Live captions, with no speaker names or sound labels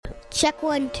Check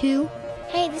 1, 2.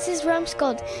 Hey, this is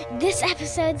Rumsgold. This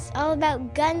episode's all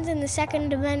about guns and the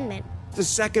Second Amendment. The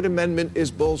Second Amendment is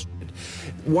bullshit.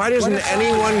 Why doesn't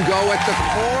anyone go at the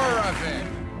core of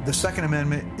it? The Second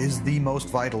Amendment is the most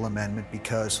vital amendment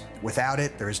because without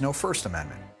it, there is no First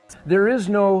Amendment. There is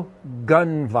no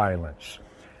gun violence.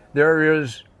 There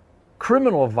is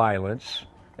criminal violence,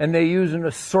 and they use an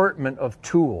assortment of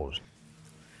tools.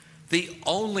 The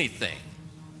only thing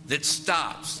that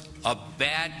stops a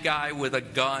bad guy with a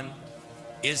gun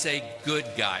is a good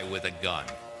guy with a gun.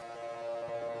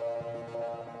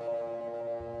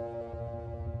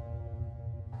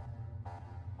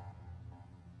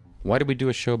 Why did we do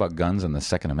a show about guns and the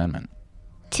Second Amendment?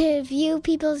 To view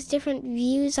people's different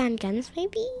views on guns,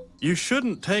 maybe? You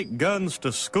shouldn't take guns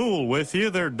to school with you.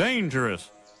 They're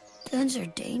dangerous. Guns are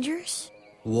dangerous?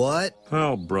 What?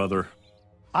 Oh, brother.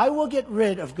 I will get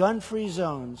rid of gun-free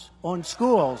zones on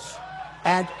schools,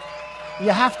 and you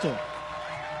have to.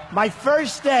 My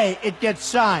first day, it gets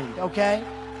signed, okay?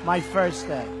 My first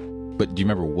day. But do you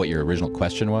remember what your original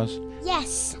question was?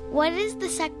 Yes. What is the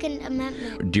Second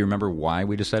Amendment? Do you remember why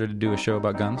we decided to do a show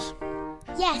about guns?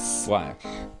 Yes. Why?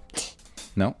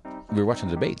 No? We were watching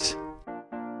the debates.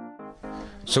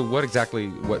 So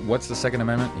what's the Second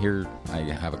Amendment? Here, I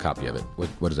have a copy of it.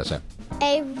 What does that say?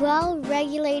 A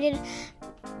well-regulated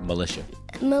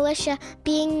militia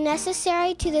being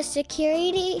necessary to the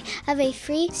security of a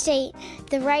free state,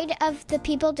 the right of the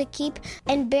people to keep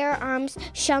and bear arms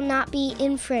shall not be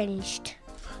infringed.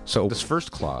 So this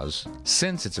first clause,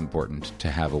 since it's important to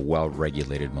have a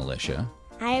well-regulated militia...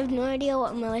 I have no idea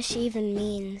what militia even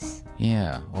means.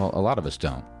 Yeah, well, a lot of us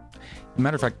don't.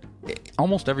 Matter of fact,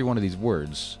 almost every one of these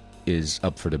words is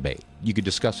up for debate. You could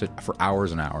discuss it for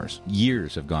hours and hours.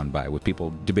 Years have gone by with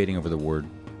people debating over the word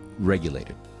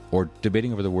regulated, or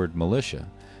debating over the word militia,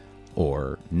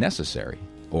 or necessary,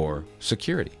 or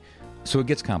security. So it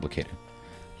gets complicated.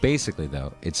 Basically,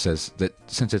 though, it says that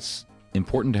since it's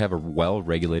important to have a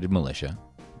well-regulated militia,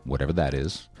 whatever that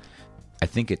is, I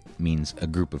think it means a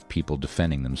group of people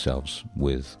defending themselves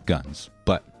with guns.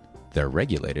 But they're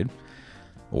regulated,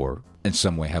 or in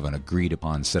some way have an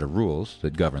agreed-upon set of rules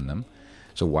that govern them.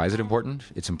 So why is it important?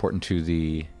 It's important to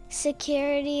the...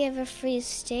 security of a free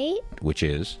state. Which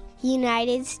is?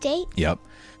 United States. Yep.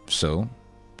 So,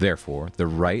 therefore, the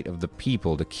right of the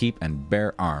people to keep and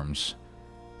bear arms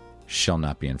shall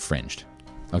not be infringed.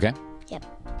 Okay? Yep.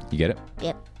 You get it?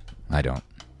 Yep. I don't.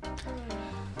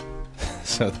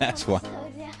 So that's why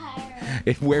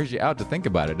it wears you out to think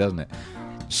about it, doesn't it?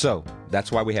 So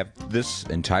that's why we have this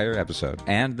entire episode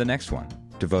and the next one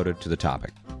devoted to the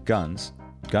topic: guns,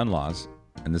 gun laws,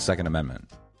 and the Second Amendment.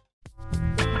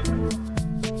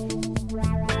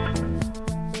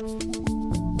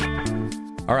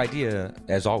 Our idea,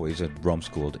 as always at Rome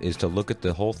Schooled, is to look at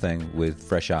the whole thing with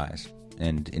fresh eyes.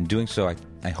 And in doing so,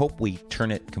 I hope we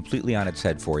turn it completely on its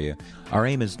head for you. Our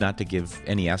aim is not to give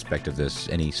any aspect of this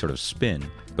any sort of spin,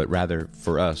 but rather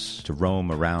for us to roam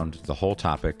around the whole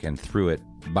topic and through it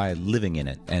by living in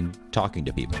it and talking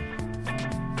to people.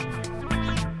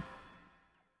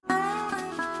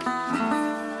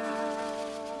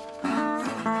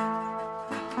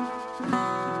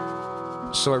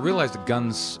 So I realized that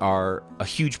guns are a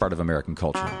huge part of American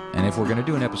culture, and if we're going to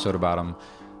do an episode about them,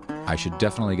 I should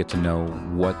definitely get to know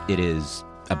what it is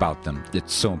about them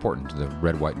that's so important to the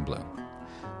red, white, and blue.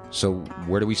 So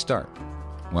where do we start?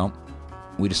 Well,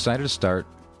 we decided to start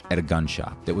at a gun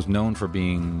shop that was known for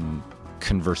being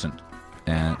conversant,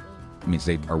 and it means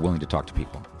they are willing to talk to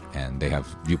people, and they have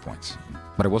viewpoints.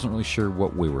 But I wasn't really sure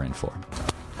what we were in for.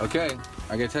 Okay,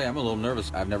 I gotta tell you, I'm a little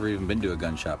nervous. I've never even been to a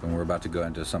gun shop, and we're about to go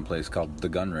into some place called the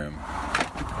Gun Room.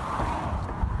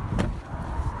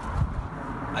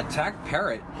 Attack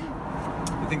parrot?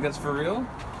 You think that's for real?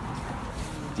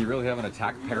 Do you really have an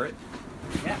attack parrot?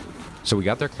 Yeah. So we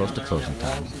got there close to closing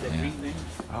time. Yeah.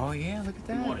 Oh yeah, look at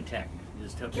that. One attack.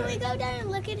 Can we go down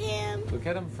and look at him? Look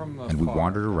at him from afar. And we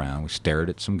wandered around. We stared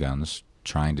at some guns,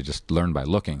 trying to just learn by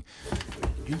looking.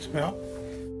 You can smell.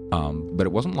 But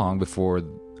it wasn't long before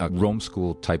a Rome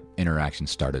School type interaction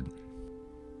started.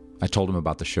 I told him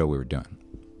about the show we were doing.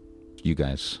 You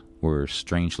guys were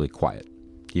strangely quiet.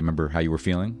 Do you remember how you were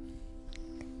feeling?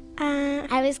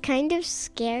 I was kind of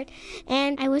scared,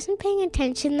 and I wasn't paying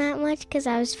attention that much because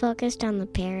I was focused on the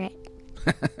parrot.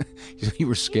 You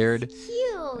were scared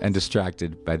Cute. and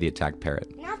distracted by the attack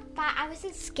parrot. Not that. I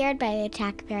wasn't scared by the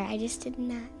attack parrot. I just did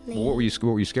not like... Well, what were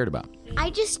you scared about? I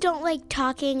just don't like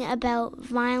talking about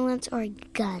violence or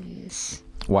guns.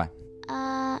 Why?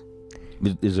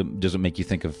 Does it make you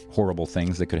think of horrible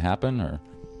things that could happen, or?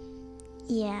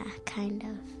 Yeah, kind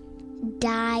of.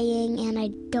 Dying, and I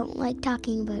don't like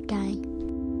talking about dying.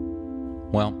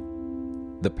 Well,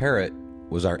 the parrot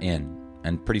was our inn,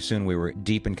 and pretty soon we were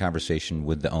deep in conversation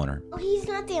with the owner. Oh, he's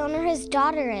not the owner, his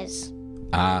daughter is.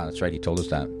 Ah, that's right, he told us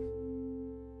that.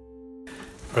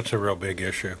 That's a real big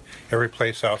issue. Every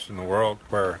place else in the world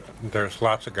where there's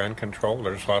lots of gun control,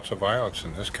 there's lots of violence.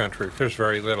 In this country, there's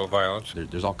very little violence.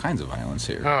 There's all kinds of violence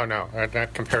here. Oh, no,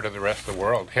 not compared to the rest of the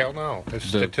world. Hell no.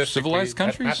 It's The statistically, civilized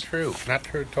countries? Not true. Not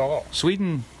true at all.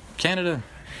 Sweden, Canada.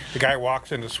 The guy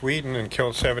walks into Sweden and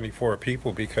kills 74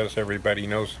 people because everybody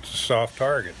knows it's a soft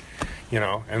target,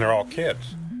 and they're all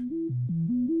kids.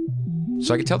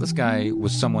 So I could tell this guy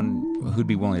was someone who'd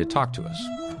be willing to talk to us.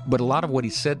 But a lot of what he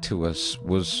said to us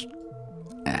was,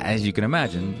 as you can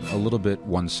imagine, a little bit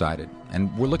one-sided.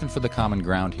 And we're looking for the common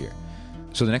ground here.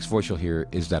 So the next voice you'll hear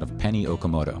is that of Penny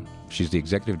Okamoto. She's the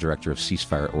executive director of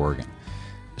Ceasefire Oregon.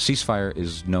 Ceasefire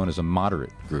is known as a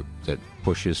moderate group that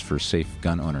pushes for safe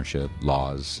gun ownership,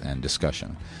 laws, and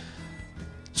discussion.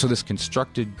 So this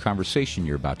constructed conversation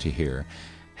you're about to hear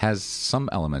has some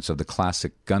elements of the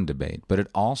classic gun debate, but it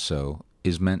also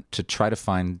is meant to try to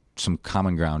find some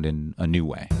common ground in a new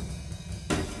way.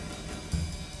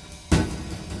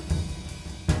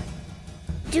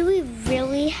 Do we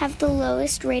really have the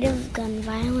lowest rate of gun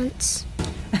violence?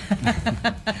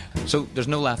 So there's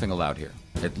no laughing aloud here,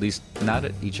 at least not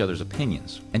at each other's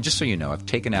opinions. And just so you know, I've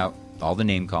taken out all the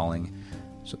name-calling,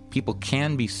 so people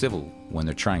can be civil when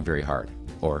they're trying very hard,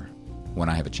 or when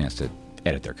I have a chance to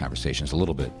edit their conversations a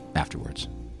little bit afterwards.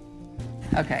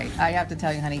 Okay, I have to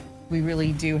tell you, honey, we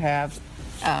really do have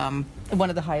one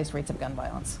of the highest rates of gun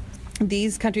violence.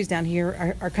 These countries down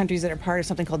here are countries that are part of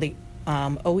something called the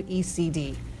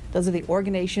OECD. Those are the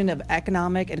Organization of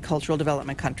Economic and Cultural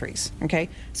Development Countries, okay?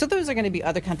 So those are going to be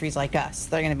other countries like us.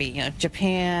 They're going to be,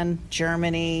 Japan,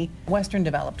 Germany, Western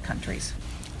developed countries.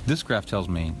 This graph tells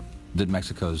me that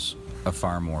Mexico's a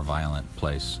far more violent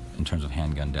place in terms of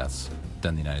handgun deaths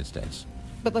than the United States.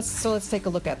 But let's take a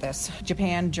look at this.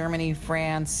 Japan, Germany,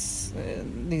 France,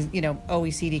 these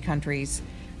OECD countries.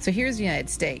 So here's the United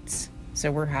States.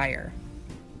 So we're higher.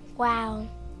 Wow.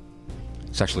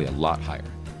 It's actually a lot higher,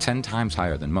 10 times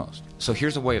higher than most. So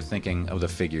here's a way of thinking of the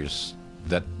figures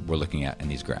that we're looking at in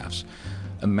these graphs.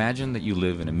 Imagine that you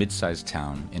live in a mid-sized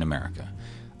town in America,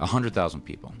 100,000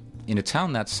 people. In a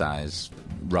town that size,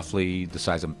 roughly the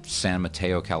size of San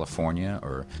Mateo, California,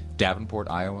 or Davenport,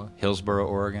 Iowa, Hillsboro,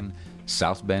 Oregon,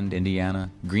 South Bend,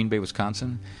 Indiana, Green Bay,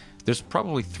 Wisconsin, there's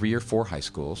probably 3 or 4 high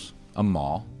schools, a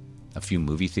mall, a few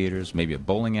movie theaters, maybe a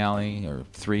bowling alley or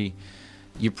 3.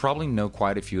 You probably know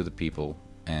quite a few of the people,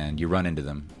 and you run into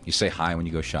them. You say hi when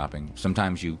you go shopping.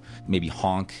 Sometimes you maybe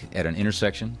honk at an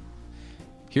intersection.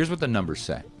 Here's what the numbers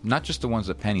say. Not just the ones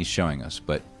that Penny's showing us,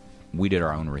 but we did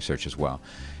our own research as well.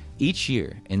 Each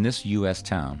year in this U.S.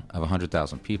 town of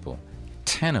 100,000 people,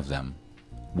 10 of them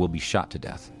will be shot to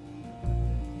death.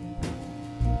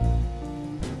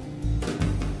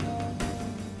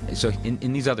 So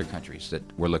in these other countries that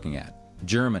we're looking at,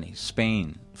 Germany,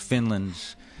 Spain, Finland,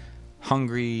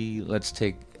 Hungary, let's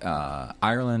take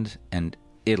Ireland and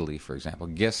Italy, for example.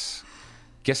 Guess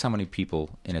how many people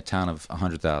in a town of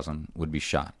 100,000 would be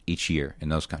shot each year in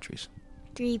those countries?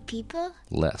 3 people?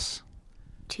 Less.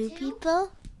 2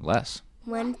 people? Less.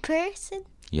 1 person?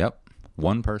 Yep,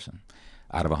 1 person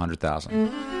out of 100,000.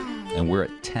 And we're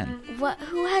at 10.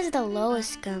 Who has the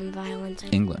lowest gun violence?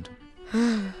 England.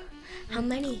 How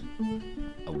many?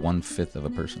 1/5 of a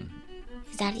person.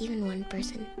 Is that even 1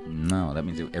 person? No, that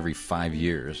means that every 5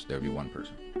 years there would be 1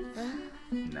 person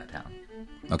in that town.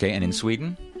 Okay, and in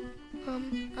Sweden?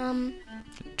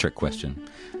 Trick question.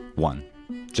 1,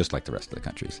 just like the rest of the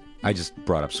countries. I just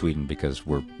brought up Sweden because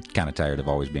we're kind of tired of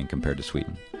always being compared to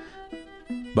Sweden.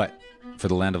 But for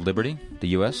the land of liberty, the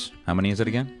U.S., how many is it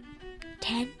again?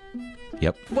 10.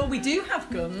 Yep. Well, we do have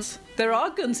guns. There are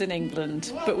guns in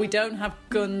England, but we don't have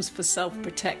guns for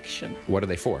self-protection. What are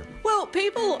they for? Well,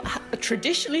 people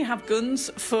traditionally have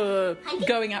guns for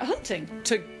going out hunting,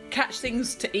 to catch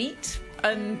things to eat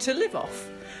and to live off.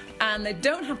 And they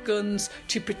don't have guns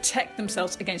to protect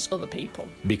themselves against other people.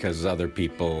 Because other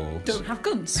people don't have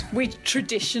guns. We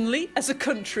traditionally, as a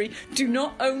country, do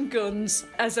not own guns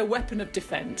as a weapon of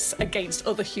defence against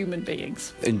other human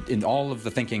beings. In all of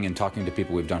the thinking and talking to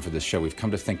people we've done for this show, we've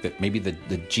come to think that maybe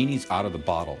the genie's out of the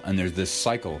bottle and there's this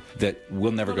cycle that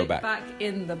will never go back. Put it back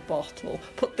in the bottle.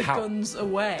 Put the How? guns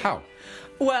away. How?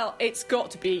 Well, it's got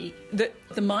to be that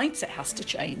the mindset has to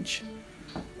change.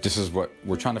 This is what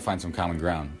we're trying to find some common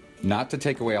ground. Not to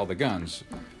take away all the guns,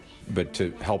 but to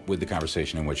help with the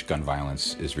conversation in which gun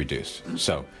violence is reduced.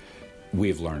 So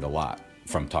we've learned a lot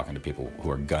from talking to people who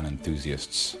are gun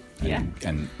enthusiasts. And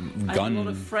I have a lot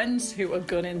of friends who are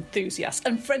gun enthusiasts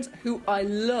and friends who I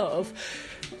love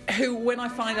who, when I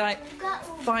find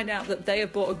out that they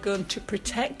have bought a gun to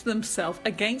protect themselves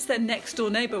against their next door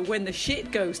neighbour when the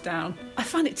shit goes down, I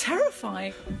find it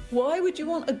terrifying. Why would you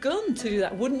want a gun to do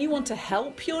that? Wouldn't you want to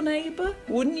help your neighbour?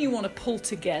 Wouldn't you want to pull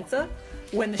together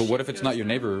when the But shit what if it's goes not your down?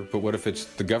 neighbor, but what if it's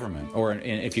the government? Or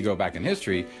if you go back in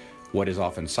history, what is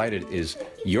often cited is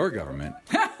your government.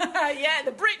 Yeah,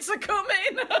 the Brits are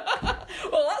coming.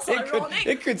 Well, that's ironic.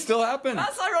 It could still happen.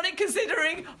 That's ironic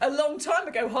considering a long time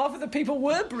ago half of the people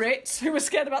were Brits who were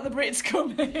scared about the Brits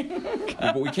coming.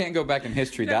 But we can't go back in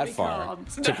history that far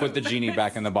to put the genie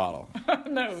back in the bottle.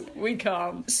 No, we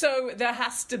can't. So there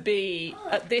has to be,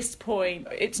 at this point,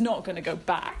 it's not going to go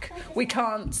back. We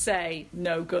can't say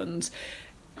no guns.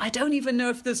 I don't even know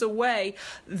if there's a way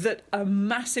that a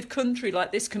massive country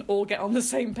like this can all get on the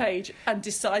same page and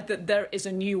decide that there is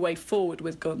a new way forward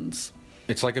with guns.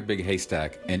 It's like a big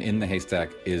haystack, and in the haystack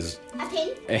is A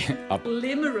pin? a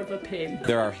Glimmer of a pin.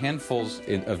 There are handfuls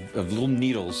of little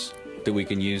needles that we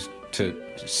can use to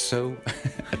sew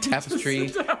a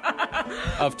tapestry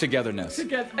of togetherness.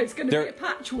 It's going to be a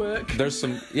patchwork. There's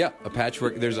a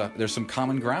patchwork. There's some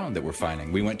common ground that we're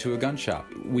finding. We went to a gun shop.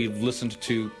 We've listened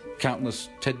to countless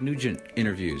Ted Nugent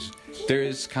interviews. There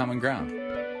is common ground.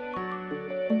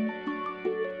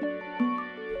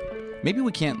 Maybe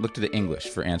we can't look to the English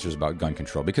for answers about gun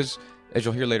control because, as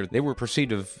you'll hear later, they were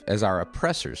perceived as our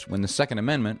oppressors when the Second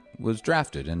Amendment was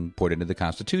drafted and put into the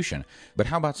Constitution. But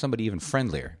how about somebody even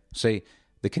friendlier? Say,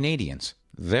 the Canadians.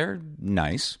 They're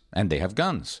nice, and they have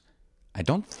guns. I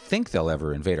don't think they'll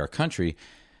ever invade our country,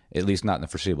 at least not in the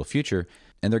foreseeable future,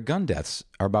 and their gun deaths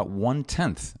are about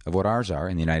 1/10 of what ours are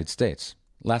in the United States.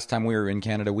 Last time we were in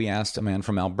Canada, we asked a man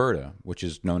from Alberta, which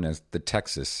is known as the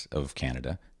Texas of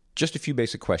Canada, just a few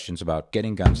basic questions about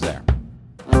getting guns there.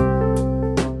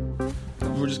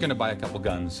 We're just going to buy a couple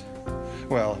guns.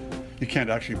 Well, you can't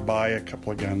actually buy a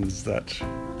couple of guns that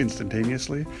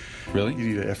instantaneously. Really?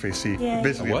 You need a FAC, Yeah.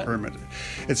 basically A a permit.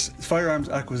 It's Firearms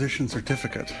Acquisition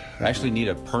Certificate. I actually need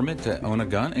a permit to own a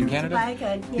gun in Canada? Buy a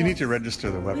gun, You yes. need to register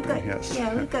the weapon, We've got, yes.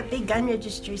 Yeah, we've got big gun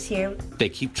registers here, They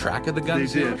keep track of the They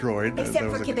guns did here? Droid. except that for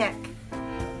was a- Quebec.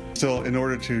 Still, in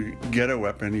order to get a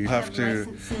weapon, you have to...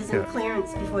 Licenses and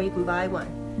clearance before you can buy one.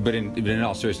 But in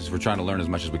all seriousness, we're trying to learn as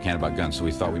much as we can about guns, so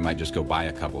we thought we might just go buy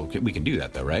a couple. We can do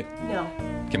that, though, right? No,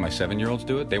 Can my 7-year-olds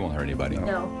do it? They won't hurt anybody.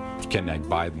 no, Can I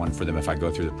buy one for them if I go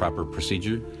through the proper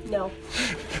procedure? no.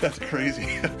 That's crazy.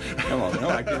 No,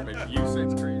 I can't make you say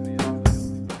it's crazy.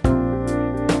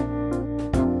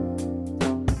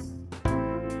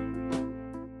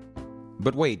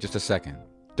 But wait just a second.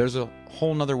 There's a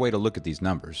whole nother way to look at these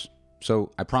numbers.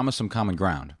 So I promised some common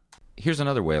ground. Here's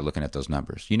another way of looking at those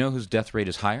numbers. You know whose death rate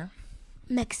is higher?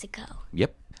 Mexico.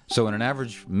 Yep. So in an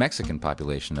average Mexican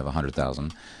population of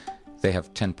 100,000, they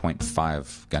have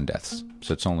 10.5 gun deaths.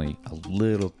 So it's only a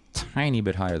little tiny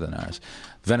bit higher than ours.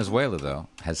 Venezuela, though,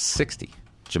 has 60.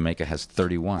 Jamaica has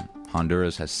 31.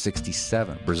 Honduras has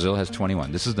 67. Brazil has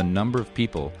 21. This is the number of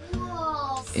people.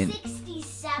 Whoa, In-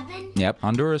 67? Yep,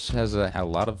 Honduras has had a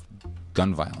lot of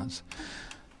gun violence.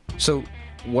 So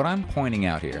what I'm pointing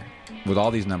out here with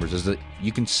all these numbers is that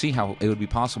you can see how it would be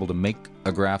possible to make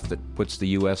a graph that puts the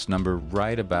U.S. number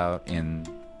right about in,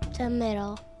 The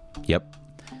middle. yep,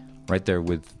 right there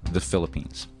with the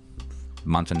Philippines,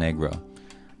 Montenegro,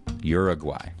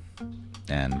 Uruguay,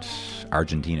 and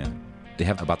Argentina. They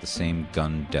have about the same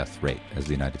gun death rate as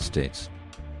the United States.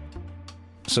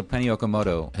 So Penny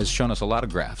Okamoto has shown us a lot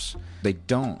of graphs. They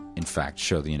don't, in fact,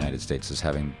 show the United States as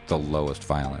having the lowest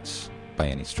violence by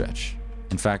any stretch.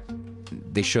 In fact,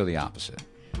 they show the opposite.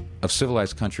 Of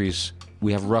civilized countries,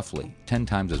 we have roughly 10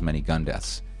 times as many gun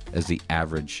deaths as the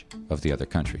average of the other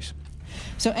countries.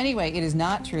 So anyway, it is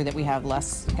not true that we have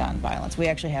less gun violence. We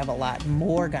actually have a lot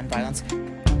more gun violence.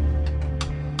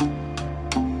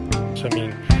 So, I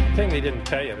mean, the thing they didn't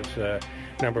tell you is,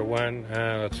 number one,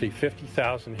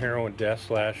 50,000 heroin deaths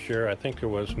last year. I think there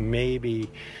was maybe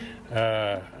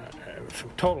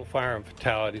total firearm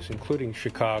fatalities, including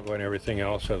Chicago and everything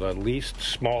else, are the least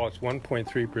smallest.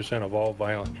 1.3% of all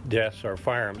violent deaths are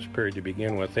firearms, period, to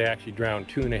begin with. They actually drowned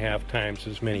 2.5 times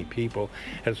as many people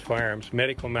as firearms.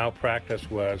 Medical malpractice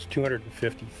was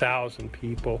 250,000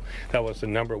 people. That was the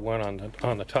number one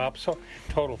on the top. So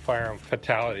total firearm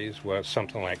fatalities was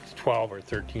something like 12 or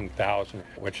 13,000,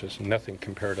 which is nothing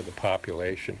compared to the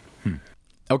population.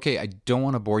 Okay, I don't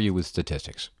want to bore you with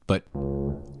statistics, but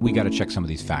we got to check some of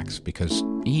these facts because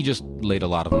he just laid a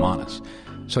lot of them on us.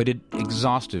 So I did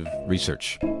exhaustive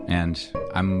research, and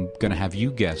I'm going to have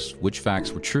you guess which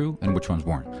facts were true and which ones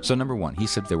weren't. So number one, he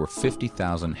said there were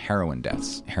 50,000 heroin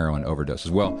deaths, heroin overdoses.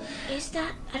 Well, Is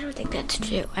that? I don't think that's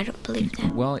true. I don't believe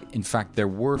that. well, in fact, there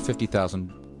were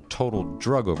 50,000 total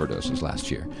drug overdoses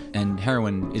last year. And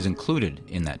heroin is included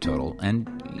in that total.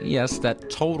 And yes,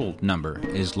 that total number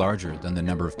is larger than the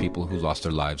number of people who lost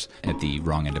their lives at the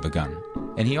wrong end of a gun.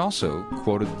 And he also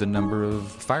quoted the number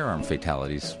of firearm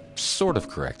fatalities sort of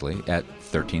correctly at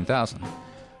 13,000.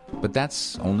 But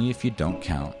that's only if you don't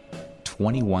count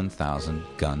 21,000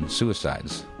 gun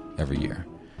suicides every year.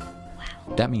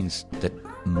 Wow. That means that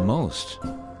most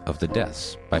of the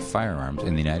deaths by firearms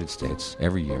in the United States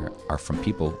every year are from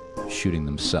people shooting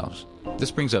themselves. This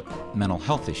brings up mental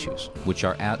health issues, which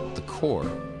are at the core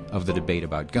of the debate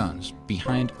about guns.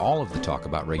 Behind all of the talk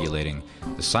about regulating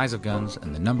the size of guns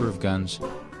and the number of guns,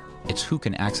 it's who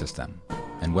can access them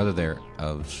and whether they're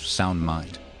of sound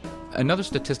mind. Another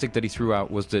statistic that he threw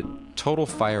out was that total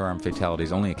firearm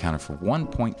fatalities only accounted for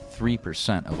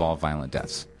 1.3% of all violent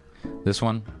deaths. This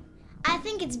one? I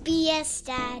think it's BS,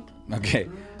 Dad. Okay,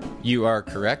 you are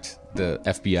correct. The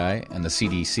FBI and the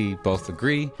CDC both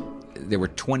agree. There were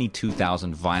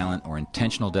 22,000 violent or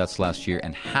intentional deaths last year,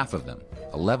 and half of them,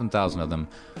 11,000 of them,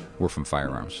 were from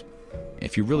firearms.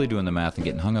 If you're really doing the math and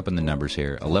getting hung up in the numbers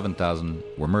here, 11,000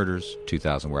 were murders,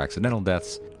 2,000 were accidental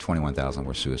deaths, 21,000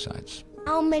 were suicides.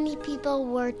 How many people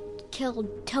were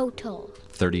killed total?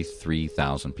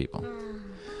 33,000 people.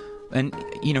 And,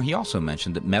 he also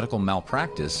mentioned that medical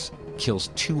malpractice kills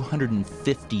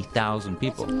 250,000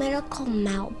 people. What's medical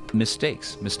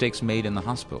Mistakes made in the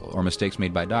hospital or mistakes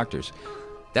made by doctors.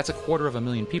 That's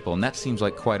 250,000 people, and that seems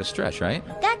like quite a stretch, right?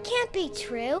 That can't be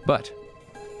true. But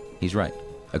he's right.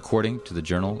 According to the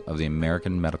Journal of the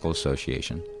American Medical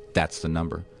Association, that's the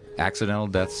number. Accidental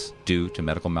deaths due to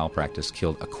medical malpractice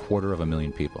killed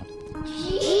 250,000 people.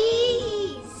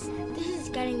 Jeez! This is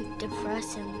getting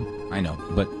depressing. I know,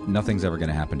 but nothing's ever going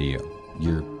to happen to you.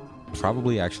 You're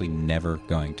probably actually never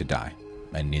going to die,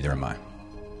 and neither am I.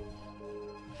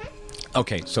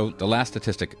 Okay, so the last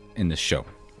statistic in this show,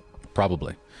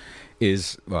 probably,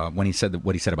 is when he said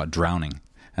what he said about drowning.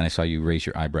 And I saw you raise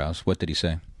your eyebrows. What did he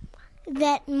say?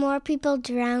 That more people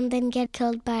drown than get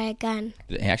killed by a gun.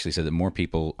 He actually said that more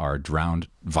people are drowned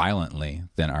violently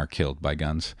than are killed by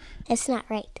guns. It's not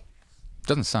right.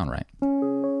 Doesn't sound right.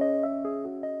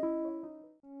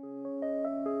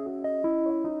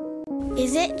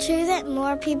 Is it true that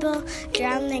more people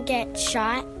drown than get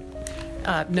shot?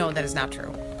 No, that is not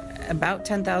true. About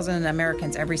 10,000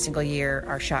 Americans every single year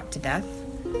are shot to death.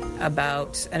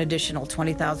 About an additional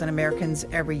 20,000 Americans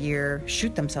every year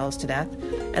shoot themselves to death.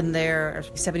 And there are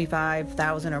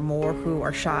 75,000 or more who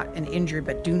are shot and injured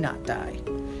but do not die.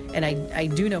 And I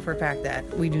do know for a fact that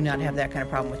we do not have that kind of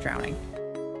problem with drowning.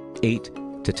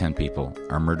 8 to 10 people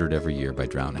are murdered every year by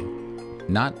drowning.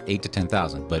 Not 8 to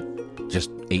 10,000, but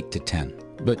just 8 to 10.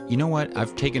 But you know what?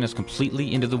 I've taken us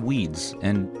completely into the weeds,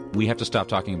 and we have to stop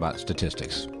talking about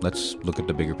statistics. Let's look at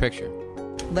the bigger picture.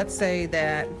 Let's say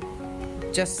that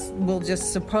we'll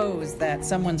just suppose that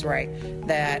someone's right,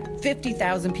 that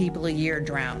 50,000 people a year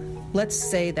drown. Let's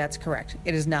say that's correct.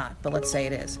 It is not, but let's say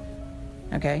it is.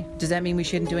 Okay? Does that mean we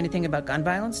shouldn't do anything about gun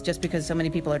violence just because so many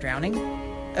people are drowning?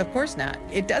 Of course not.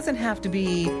 It doesn't have to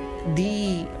be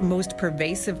the most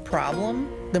pervasive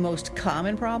problem, the most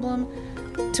common problem,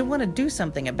 to want to do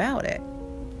something about it.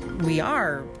 We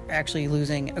are actually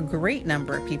losing a great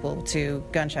number of people to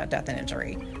gunshot death and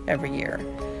injury every year.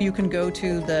 You can go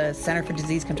to the Center for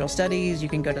Disease Control Studies, you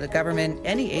can go to the government,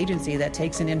 any agency that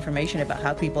takes in information about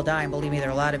how people die, and believe me, there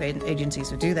are a lot of agencies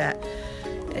who do that.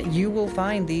 You will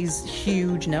find these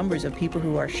huge numbers of people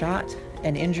who are shot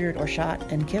and injured or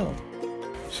shot and killed.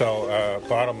 So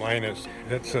bottom line is,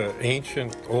 it's an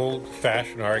ancient,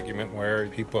 old-fashioned argument where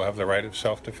people have the right of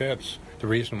self-defense. The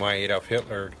reason why Adolf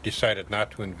Hitler decided not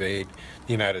to invade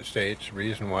the United States, the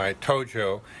reason why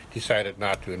Tojo decided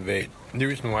not to invade, the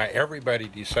reason why everybody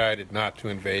decided not to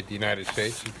invade the United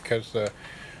States is because the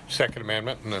Second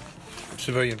Amendment and the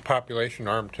civilian population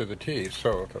armed to the teeth.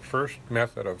 So the first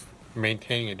method of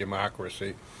maintaining a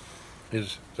democracy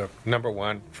is the number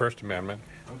one, First Amendment.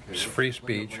 It's free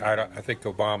speech. I think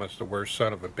Obama's the worst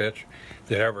son of a bitch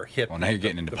that ever hit now you're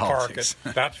getting into the politics.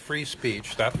 That's free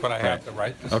speech. That's what I have the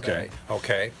right to say.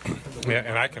 Okay. Yeah,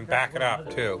 and I can back it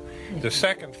up, too. The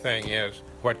second thing is,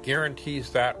 what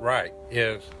guarantees that right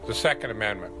is the Second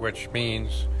Amendment, which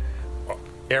means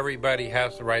everybody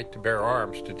has the right to bear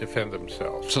arms to defend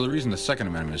themselves. So the reason the Second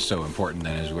Amendment is so important,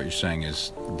 then, is what you're saying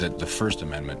is that the First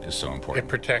Amendment is so important. It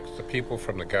protects the people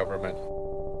from the government.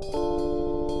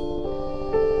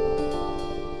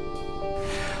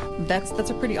 That's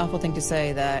a pretty awful thing to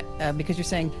say, that because you're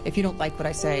saying, if you don't like what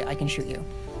I say, I can shoot you.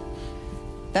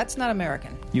 That's not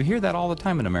American. You hear that all the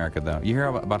time in America, though. You hear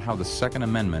about how the Second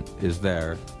Amendment is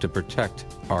there to protect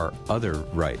our other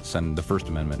rights, and the First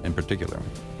Amendment in particular.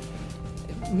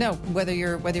 No, whether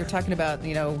you're talking about,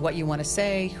 you know, what you want to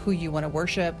say, who you want to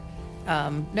worship,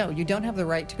 no, you don't have the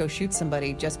right to go shoot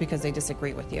somebody just because they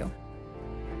disagree with you.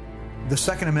 The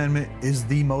Second Amendment is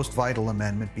the most vital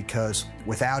amendment because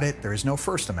without it, there is no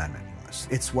First Amendment.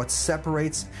 It's what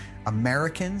separates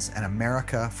Americans and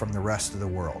America from the rest of the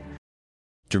world.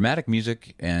 Dramatic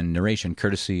music and narration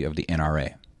courtesy of the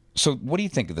NRA. So what do you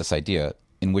think of this idea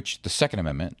in which the Second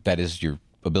Amendment, that is your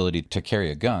ability to carry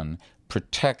a gun,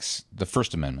 protects the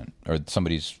First Amendment, or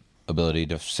somebody's ability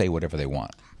to say whatever they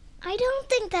want? I don't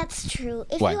think that's true.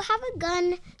 If Why? you have a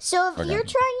gun, so if you're trying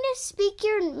to speak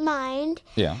your mind,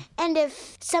 Yeah. and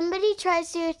if somebody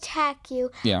tries to attack you,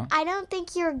 Yeah. I don't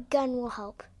think your gun will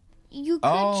help. You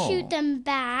could shoot them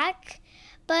back,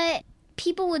 but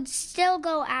people would still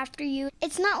go after you.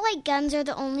 It's not like guns are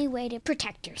the only way to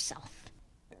protect yourself.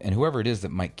 And whoever it is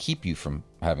that might keep you from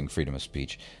having freedom of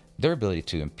speech, their ability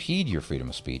to impede your freedom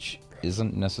of speech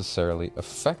isn't necessarily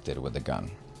affected with a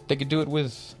gun. They could do it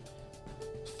with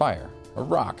fire, or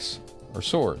rocks, or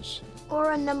swords.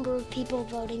 Or a number of people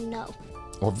voting no.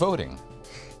 Or voting.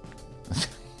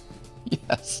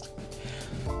 Yes.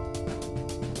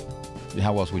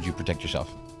 How else would you protect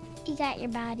yourself? You got your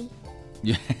body.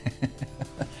 Yeah.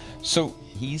 So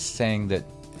he's saying that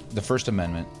the First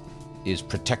Amendment is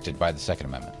protected by the Second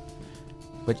Amendment.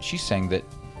 But she's saying that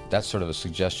that's sort of a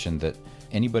suggestion that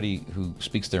anybody who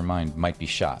speaks their mind might be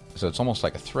shot. So it's almost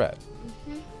like a threat.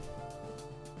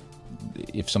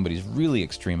 If somebody's really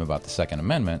extreme about the Second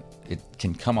Amendment, it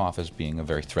can come off as being a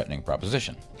very threatening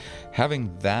proposition.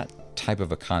 Having that type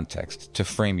of a context to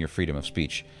frame your freedom of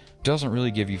speech doesn't really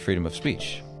give you freedom of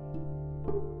speech.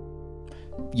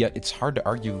 Yet it's hard to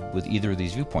argue with either of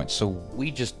these viewpoints, so we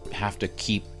just have to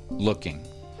keep looking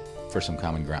for some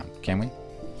common ground, can we?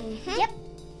 Yep.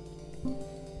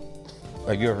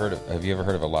 Have you ever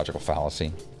heard of a logical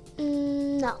fallacy?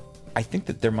 No. I think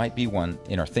that there might be one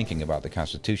in our thinking about the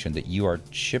Constitution that you are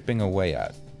chipping away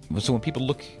at. So when people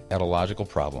look at a logical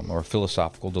problem or a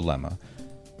philosophical dilemma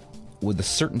with a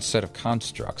certain set of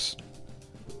constructs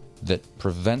that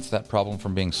prevents that problem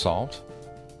from being solved,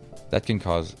 that can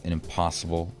cause an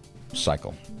impossible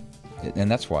cycle. And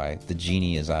that's why the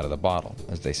genie is out of the bottle,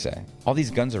 as they say. All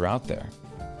these guns are out there,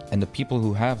 and the people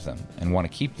who have them and want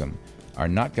to keep them are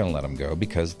not going to let them go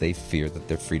because they fear that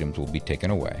their freedoms will be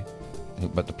taken away.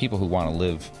 But the people who want to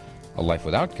live a life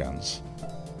without guns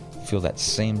feel that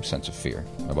same sense of fear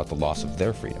about the loss of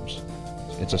their freedoms.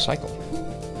 It's a cycle.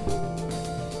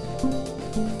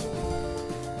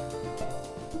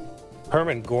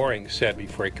 Hermann Goring said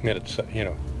before he committed,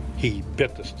 he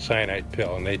bit the cyanide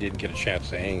pill and they didn't get a chance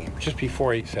to hang him. Just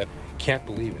before he said, can't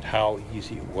believe it, how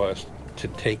easy it was to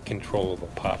take control of a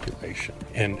population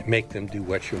and make them do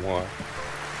what you want.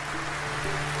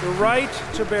 The right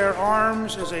to bear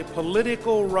arms is a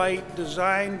political right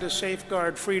designed to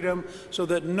safeguard freedom so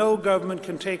that no government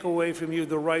can take away from you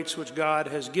the rights which God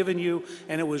has given you.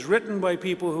 And it was written by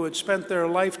people who had spent their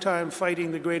lifetime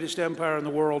fighting the greatest empire in the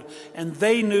world. And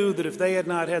they knew that if they had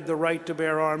not had the right to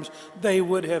bear arms, they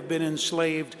would have been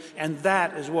enslaved. And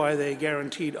that is why they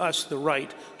guaranteed us the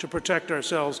right to protect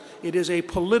ourselves. It is a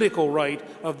political right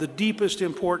of the deepest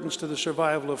importance to the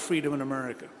survival of freedom in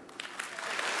America.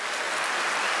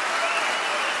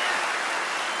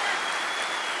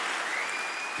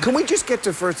 Can we just get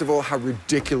to, first of all, how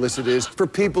ridiculous it is for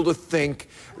people to think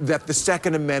that the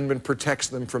Second Amendment protects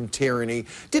them from tyranny?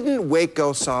 Didn't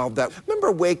Waco solve that?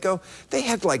 Remember Waco? They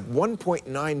had like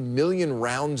 1.9 million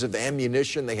rounds of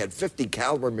ammunition. They had 50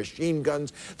 caliber machine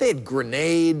guns. They had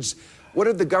grenades. What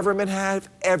did the government have?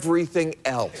 Everything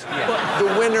else.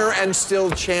 The winner and still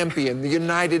champion, the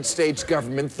United States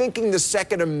government, thinking the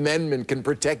Second Amendment can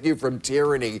protect you from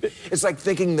tyranny. It's like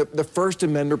thinking the First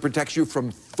Amendment protects you from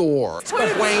Thor. It's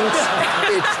quaint,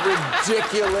 it's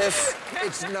ridiculous,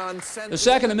 it's nonsense. The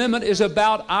Second Amendment is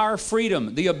about our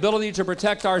freedom, the ability to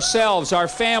protect ourselves, our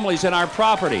families, and our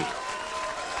property.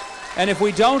 And if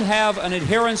we don't have an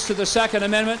adherence to the Second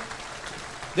Amendment,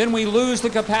 then we lose the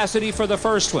capacity for the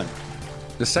first one.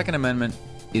 The Second Amendment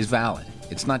is valid.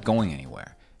 It's not going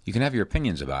anywhere. You can have your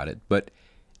opinions about it, but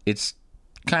it's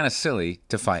kind of silly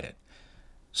to fight it.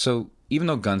 So even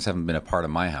though guns haven't been a part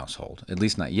of my household, at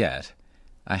least not yet,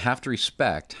 I have to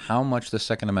respect how much the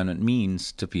Second Amendment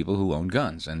means to people who own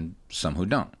guns and some who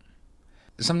don't.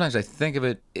 Sometimes I think of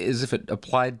it as if it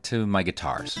applied to my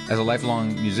guitars. As a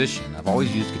lifelong musician, I've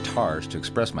always used guitars to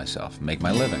express myself, make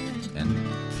my living, and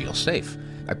feel safe.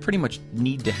 I pretty much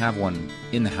need to have one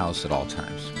in the house at all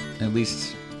times. At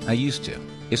least I used to.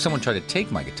 If someone tried to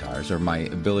take my guitars or my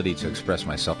ability to express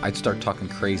myself, I'd start talking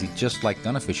crazy, just like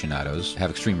gun aficionados have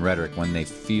extreme rhetoric when they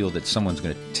feel that someone's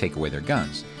going to take away their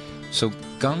guns. So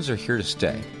guns are here to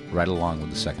stay, right along with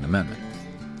the Second Amendment.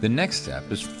 The next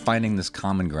step is finding this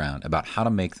common ground about how to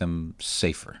make them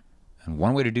safer. And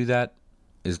one way to do that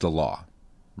is the law,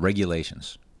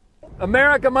 regulations.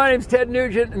 America, my name's Ted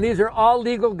Nugent, and these are all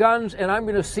legal guns, and I'm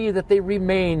going to see that they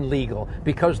remain legal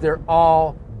because they're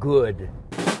all good.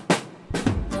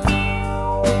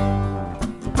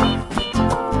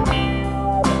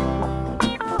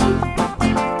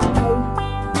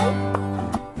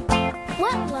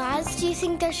 What laws do you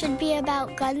think there should be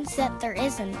about guns that there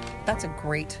isn't? That's a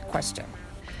great question.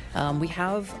 We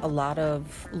have a lot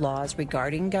of laws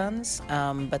regarding guns,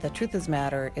 but the truth of the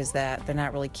matter is that they're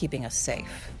not really keeping us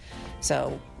safe.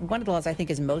 So one of the laws I think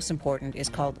is most important is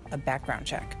called a background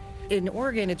check. In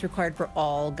Oregon, it's required for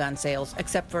all gun sales,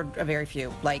 except for a very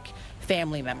few, like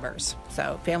family members.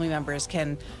 So family members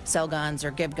can sell guns or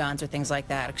give guns or things like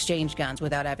that, exchange guns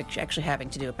without actually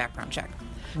having to do a background check.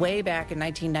 Way back in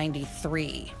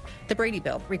 1993, the Brady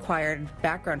Bill required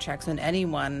background checks when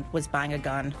anyone was buying a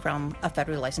gun from a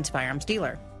federally licensed firearms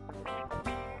dealer.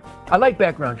 I like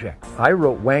background checks. I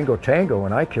wrote Wango Tango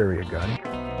when I carry a gun.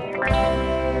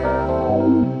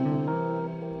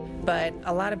 But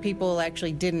a lot of people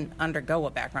actually didn't undergo a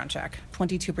background check.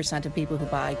 22% of people who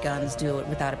buy guns do it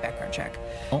without a background check.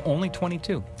 Only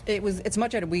 22? It's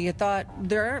much better. We had thought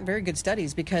there aren't very good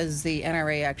studies because the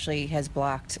NRA actually has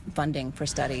blocked funding for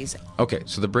studies. Okay,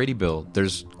 so the Brady Bill,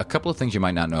 there's a couple of things you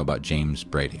might not know about James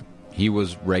Brady. He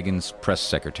was Reagan's press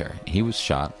secretary. He was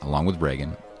shot, along with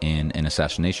Reagan, in an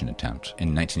assassination attempt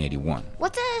in 1981.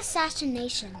 What's an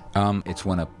assassination? It's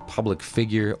when a public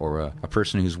figure or a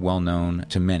person who's well known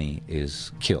to many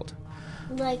is killed.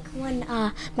 Like when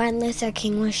Martin Luther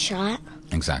King was shot?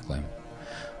 Exactly.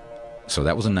 So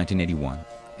that was in 1981,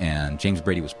 and James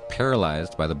Brady was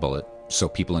paralyzed by the bullet, so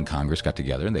people in Congress got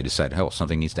together and they decided, oh,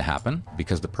 something needs to happen,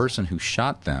 because the person who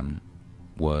shot them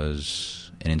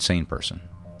was an insane person.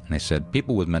 And they said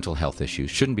people with mental health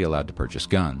issues shouldn't be allowed to purchase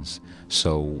guns,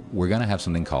 so we're going to have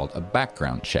something called a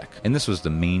background check. And this was the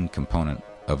main component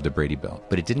of the Brady Bill.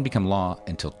 But it didn't become law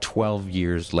until 12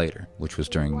 years later, which was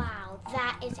during... Wow,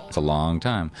 that is it's a long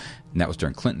time. And that was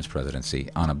during Clinton's presidency,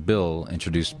 on a bill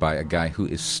introduced by a guy who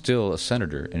is still a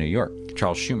senator in New York,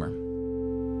 Charles Schumer.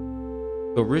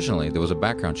 Originally, there was a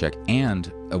background check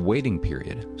and a waiting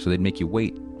period. So they'd make you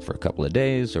wait for a couple of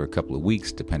days or a couple of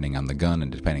weeks, depending on the gun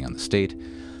and depending on the state.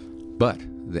 But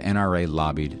the NRA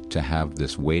lobbied to have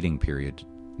this waiting period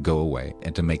go away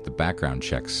and to make the background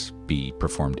checks be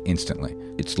performed instantly.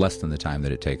 It's less than the time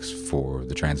that it takes for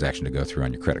the transaction to go through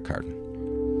on your credit card.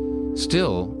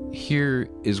 Still, here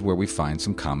is where we find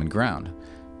some common ground.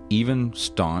 Even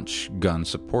staunch gun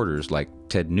supporters like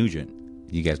Ted Nugent.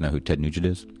 You guys know who Ted Nugent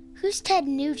is? Who's Ted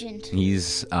Nugent?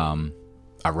 He's a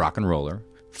rock and roller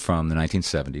from the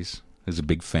 1970s. He's a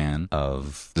big fan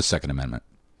of the Second Amendment.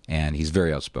 And he's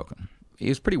very outspoken. He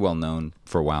was pretty well known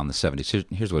for a while in the 70s.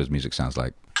 Here's what his music sounds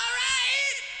like.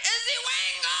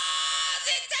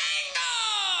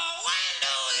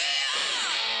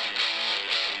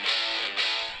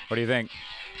 What do you think?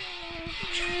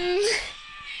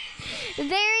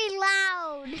 Very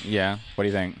loud. Yeah, what do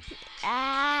you think?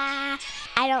 I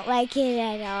don't like it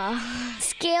at all.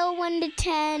 Scale 1 to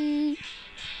 10.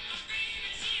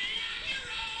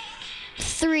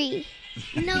 3.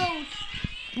 No.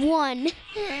 1.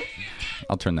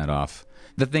 I'll turn that off.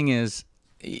 The thing is,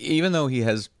 even though he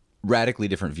has radically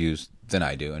different views than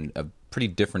I do and a pretty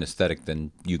different aesthetic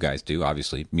than you guys do,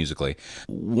 obviously, musically,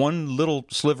 one little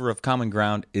sliver of common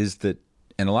ground is that,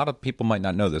 and a lot of people might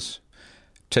not know this,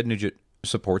 Ted Nugent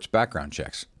supports background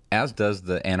checks, as does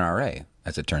the NRA,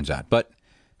 as it turns out. But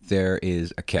there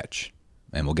is a catch,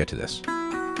 and we'll get to this.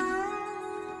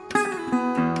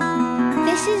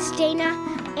 This is Dana,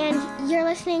 and you're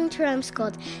listening to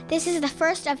Rumschooled. This is the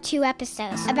first of 2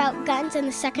 episodes about guns and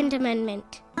the Second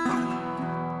Amendment.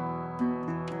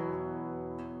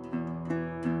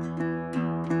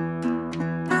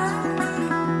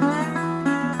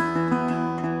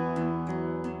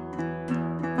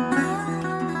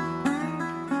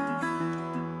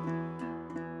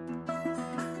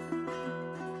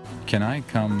 Can I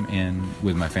come in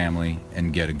with my family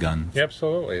and get a gun?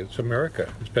 Absolutely. It's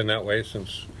America. It's been that way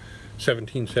since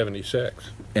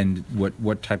 1776. And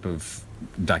what type of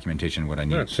documentation would I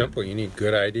need? No, it's simple. You need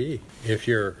good ID. If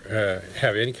you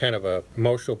have any kind of a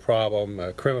emotional problem,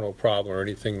 a criminal problem, or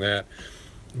anything that,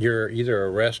 you're either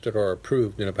arrested or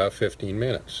approved in about 15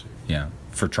 minutes. Yeah,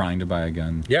 for trying to buy a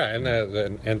gun. Yeah,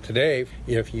 and today,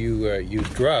 if you use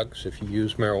drugs, if you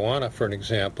use marijuana, for an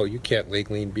example, you can't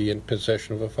legally be in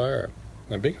possession of a firearm.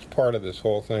 The biggest part of this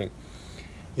whole thing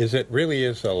is it really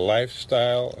is a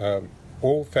lifestyle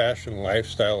old-fashioned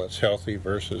lifestyle that's healthy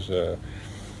versus a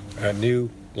new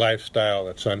lifestyle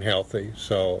that's unhealthy.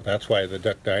 So that's why the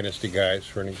Duck Dynasty guys,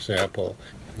 for an example,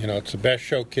 you know, it's the best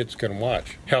show kids can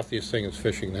watch. Healthiest thing is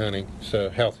fishing and hunting. It's the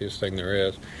healthiest thing there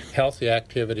is. Healthy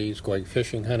activities, going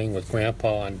fishing, hunting with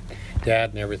Grandpa and Dad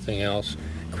and everything else,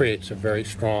 creates a very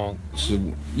strong...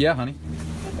 Yeah, honey?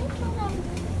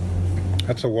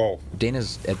 That's a wolf.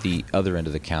 Dana's at the other end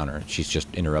of the counter. She's just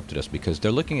interrupted us because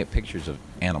they're looking at pictures of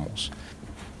animals.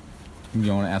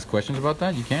 You want to ask questions about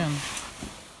that? You can.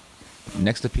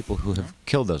 Next to people who have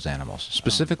killed those animals,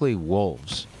 specifically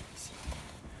wolves.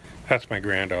 That's my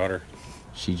granddaughter.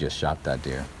 She just shot that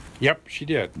deer. Yep, she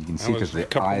did. You can see because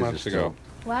the eyes are still...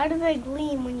 Why do they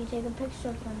gleam when you take a picture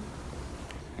of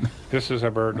them? This is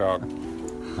a bird dog.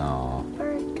 Oh.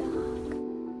 Bird dog.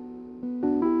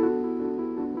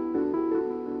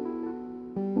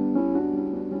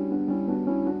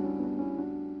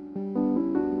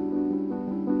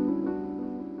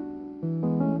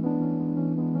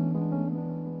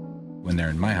 When they're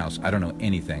in my house, I don't know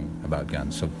anything about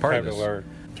guns. So part of this...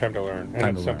 Time to learn.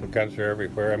 And it's simple. Guns are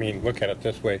everywhere. I mean, look at it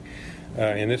this way.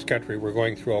 In this country, we're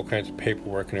going through all kinds of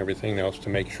paperwork and everything else to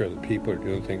make sure that people are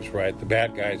doing things right. The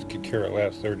bad guys could care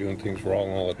less. They're doing things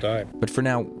wrong all the time. But for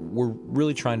now, we're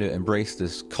really trying to embrace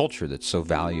this culture that's so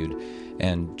valued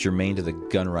and germane to the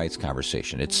gun rights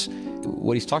conversation. It's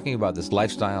what he's talking about, this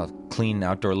lifestyle of clean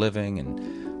outdoor living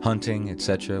and hunting,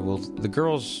 etc. Well, the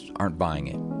girls aren't buying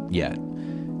it yet.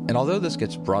 And although this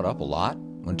gets brought up a lot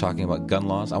when talking about gun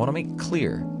laws, I want to make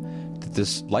clear that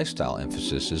this lifestyle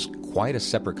emphasis is quite a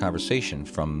separate conversation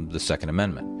from the Second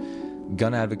Amendment.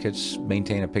 Gun advocates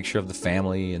maintain a picture of the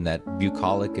family in that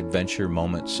bucolic adventure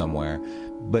moment somewhere,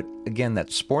 but again,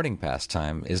 that sporting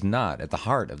pastime is not at the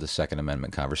heart of the Second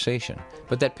Amendment conversation.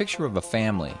 But that picture of a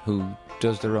family who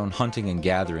does their own hunting and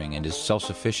gathering and is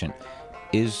self-sufficient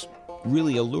is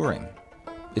really alluring.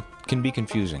 It can be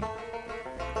confusing.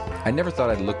 I never thought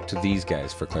I'd look to these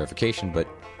guys for clarification, but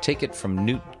take it from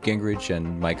Newt Gingrich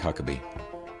and Mike Huckabee.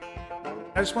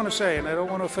 I just want to say, and I don't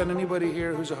want to offend anybody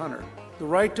here who's a hunter, the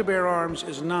right to bear arms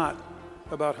is not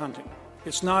about hunting.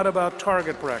 It's not about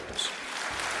target practice.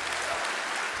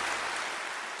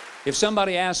 If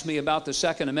somebody asks me about the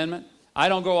Second Amendment, I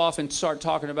don't go off and start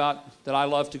talking about that I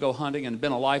love to go hunting and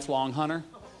been a lifelong hunter.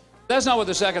 That's not what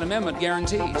the Second Amendment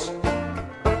guarantees.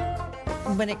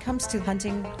 When it comes to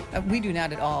hunting, we do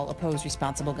not at all oppose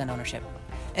responsible gun ownership.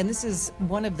 And this is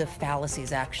one of the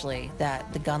fallacies, actually,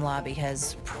 that the gun lobby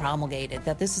has promulgated,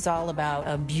 that this is all about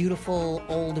a beautiful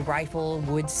old rifle,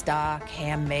 wood stock,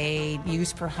 handmade,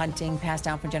 used for hunting, passed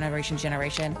down from generation to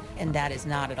generation, and that is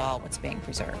not at all what's being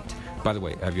preserved. By the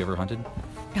way, have you ever hunted?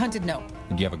 Hunted, no.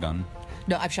 Do you have a gun?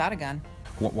 No, I've shot a gun.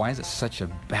 Why is it such a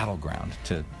battleground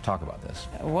to talk about this?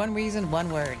 One reason, one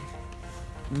word.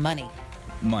 Money.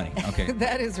 Money, okay.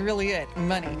 That is really it,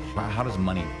 money. How does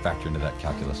money factor into that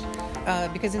calculus?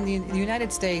 Because in the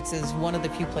United States is one of the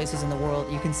few places in the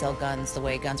world you can sell guns the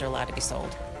way guns are allowed to be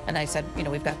sold. And I said, you know,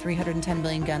 we've got 310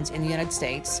 million guns in the United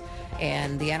States,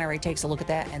 and the NRA takes a look at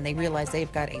that, and they realize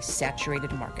they've got a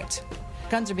saturated market.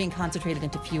 Guns are being concentrated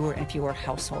into fewer and fewer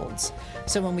households.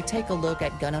 So when we take a look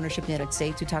at gun ownership in the United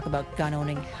States, we talk about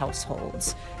gun-owning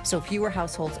households. So fewer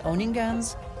households owning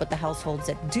guns, but the households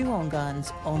that do own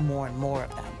guns own more and more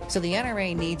of them. So the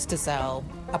NRA needs to sell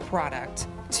a product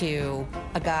to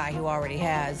a guy who already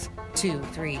has 2,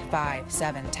 3, 5,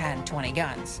 7, 10, 20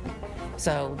 guns.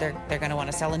 So they're going to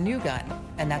want to sell a new gun,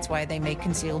 and that's why they make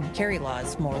concealed carry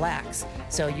laws more lax.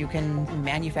 So you can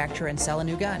manufacture and sell a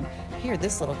new gun. Here,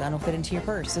 this little gun will fit into your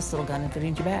purse. This little gun will fit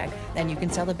into your bag. And you can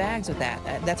sell the bags with that.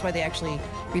 That's why they actually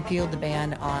repealed the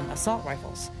ban on assault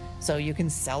rifles. So you can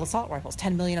sell assault rifles,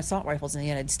 10 million assault rifles in the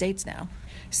United States now.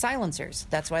 Silencers,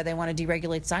 that's why they want to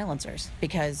deregulate silencers,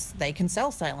 because they can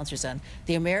sell silencers in.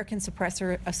 The American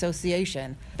Suppressor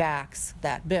Association backs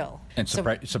that bill. And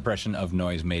suppression of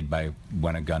noise made by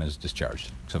when a gun is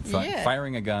discharged. So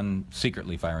firing a gun,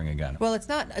 secretly firing a gun. Well, it's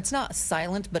not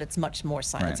silent, but it's much more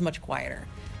silent. Right. It's much quieter.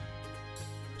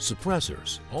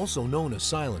 Suppressors, also known as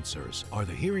silencers, are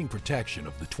the hearing protection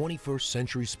of the 21st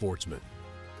century sportsman.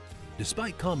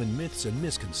 Despite common myths and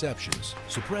misconceptions,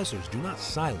 suppressors do not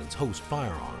silence host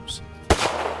firearms.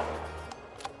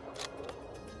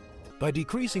 By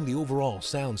decreasing the overall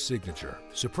sound signature,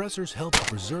 suppressors help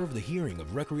preserve the hearing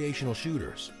of recreational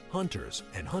shooters, hunters,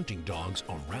 and hunting dogs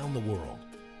around the world.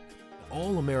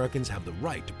 All Americans have the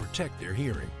right to protect their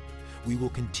hearing. We will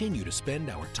continue to spend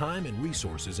our time and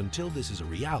resources until this is a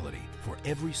reality for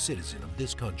every citizen of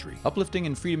this country. Uplifting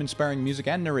and freedom-inspiring music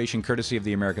and narration courtesy of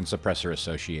the American Suppressor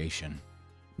Association.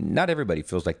 Not everybody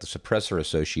feels like the Suppressor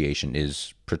Association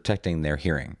is protecting their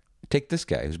hearing. Take this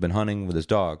guy who's been hunting with his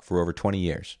dog for over 20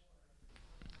 years.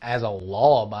 As a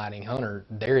law-abiding hunter,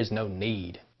 there is no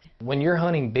need. When you're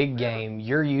hunting big game,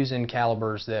 you're using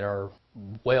calibers that are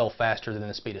well faster than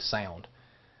the speed of sound.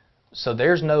 So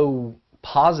there's no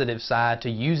positive side to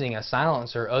using a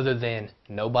silencer other than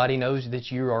nobody knows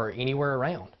that you are anywhere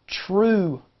around.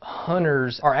 True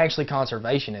hunters are actually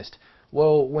conservationists.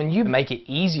 Well, when you make it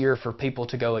easier for people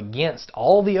to go against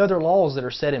all the other laws that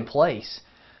are set in place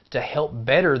to help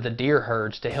better the deer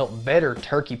herds, to help better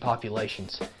turkey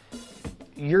populations,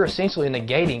 you're essentially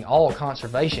negating all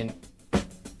conservation.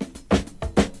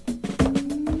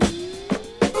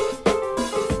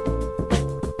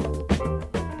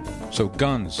 So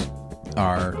guns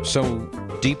are so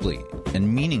deeply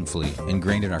and meaningfully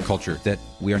ingrained in our culture that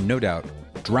we are no doubt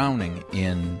drowning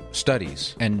in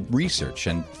studies and research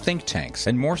and think tanks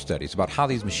and more studies about how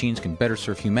these machines can better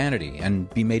serve humanity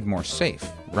and be made more safe,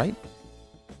 right?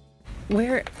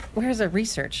 Where's our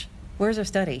research? Where's our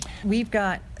study? We've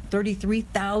got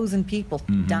 33,000 people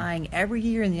dying every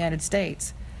year in the United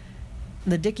States.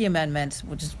 The Dickey Amendment,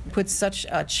 which puts such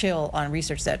a chill on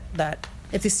research that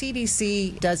if the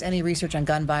CDC does any research on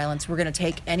gun violence, we're going to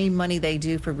take any money they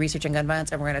do for research on gun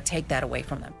violence and we're going to take that away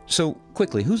from them. So,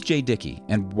 quickly, who's Jay Dickey,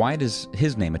 and why does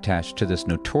his name attach to this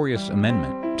notorious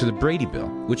amendment to the Brady Bill,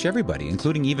 which everybody,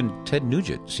 including even Ted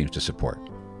Nugent, seems to support?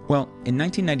 Well, in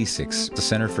 1996, the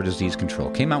Center for Disease Control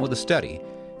came out with a study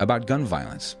about gun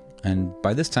violence, and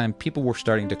by this time, people were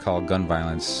starting to call gun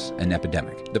violence an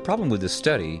epidemic. The problem with this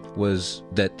study was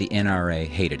that the NRA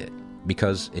hated it,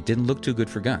 because it didn't look too good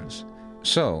for guns.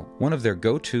 So, one of their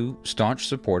go-to staunch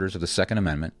supporters of the Second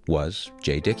Amendment was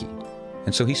Jay Dickey.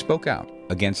 And so he spoke out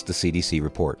against the CDC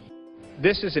report.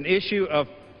 This is an issue of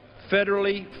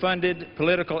federally funded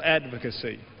political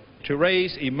advocacy to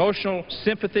raise emotional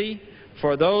sympathy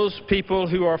for those people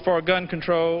who are for gun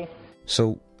control.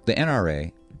 So, the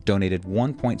NRA donated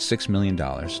 $1.6 million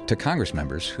to Congress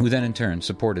members who then in turn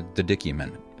supported the Dickey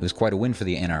Amendment. It was quite a win for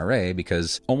the NRA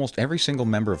because almost every single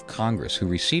member of Congress who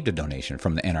received a donation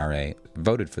from the NRA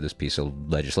voted for this piece of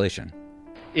legislation.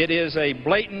 It is a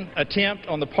blatant attempt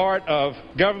on the part of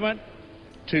government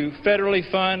to federally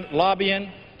fund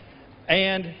lobbying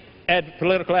and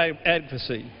political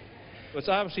advocacy. It's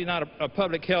obviously not a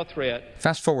public health threat.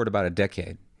 Fast forward about a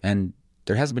decade, and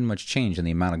there hasn't been much change in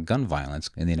the amount of gun violence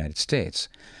in the United States.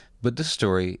 But this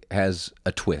story has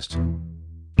a twist.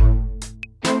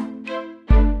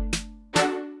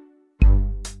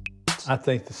 I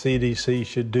think the CDC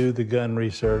should do the gun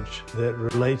research that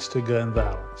relates to gun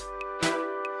violence.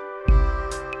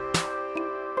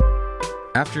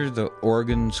 After the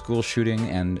Oregon school shooting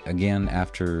and again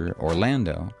after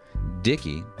Orlando,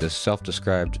 Dickey, the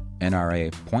self-described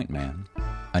NRA point man,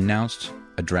 announced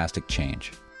a drastic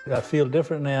change. I feel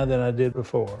different now than I did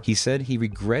before. He said he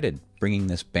regretted bringing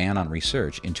this ban on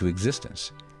research into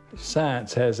existence.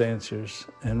 Science has answers,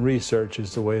 and research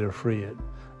is the way to free it.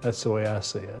 That's the way I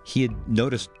see it. He had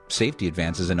noticed safety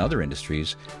advances in other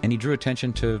industries, and he drew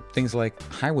attention to things like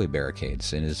highway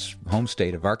barricades in his home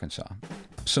state of Arkansas.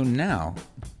 So now,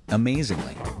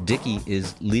 amazingly, Dickey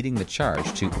is leading the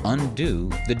charge to undo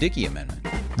the Dickey Amendment.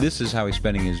 This is how he's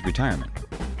spending his retirement.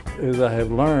 As I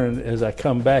have learned, as I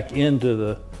come back into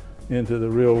the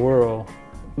real world,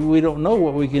 we don't know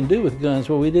what we can do with guns.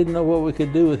 Well, we didn't know what we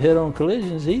could do with head-on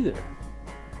collisions either.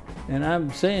 And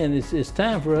I'm saying it's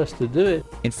time for us to do it.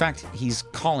 In fact, he's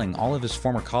calling all of his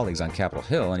former colleagues on Capitol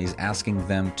Hill and he's asking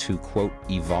them to, quote,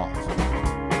 evolve.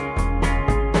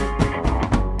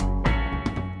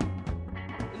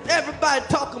 Everybody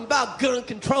talking about gun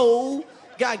control.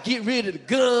 Gotta get rid of the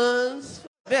guns.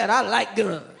 Man, I like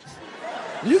guns.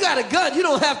 You got a gun, you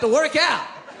don't have to work out.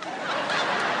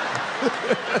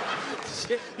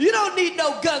 You don't need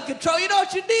no gun control. You know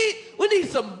what you need? We need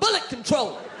some bullet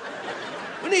control.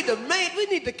 We need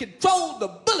to control the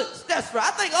bullets. That's right.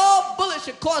 I think all bullets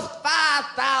should cost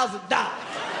 $5,000.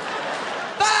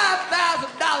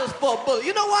 $5,000 for a bullet.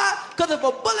 You know why? Because if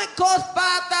a bullet costs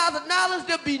 $5,000,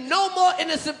 there'll be no more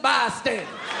innocent bystanders.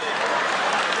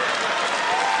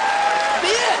 Be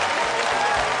it.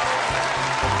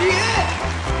 Be it.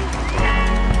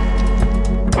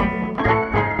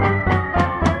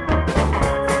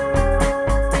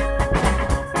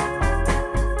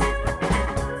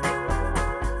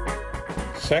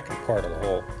 Second part of the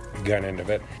whole gun end of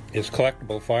it is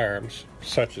collectible firearms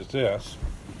such as this.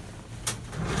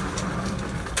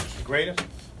 It's the greatest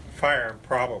firearm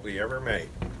probably ever made.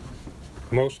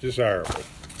 Most desirable.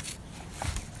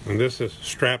 And this is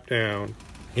strapped down,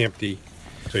 empty,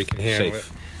 so you can handle it.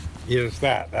 Is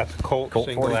that? That's a Colt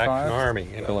Single Action Army.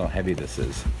 Look how heavy this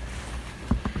is.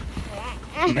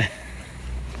 Can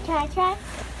I try?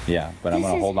 Yeah, but I'm This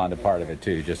going to is- hold on to part of it,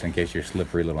 too, just in case your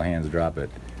slippery little hands drop it.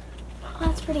 Oh,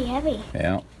 that's pretty heavy.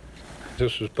 Yeah.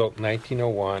 This was built in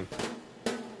 1901.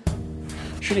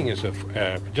 Shooting is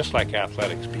just like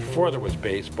athletics. Before there was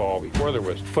baseball, before there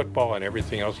was football and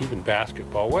everything else, even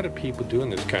basketball, what did people do in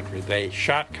this country? They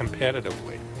shot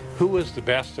competitively. Who was the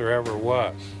best there ever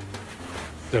was?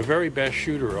 The very best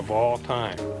shooter of all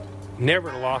time.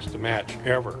 Never lost a match,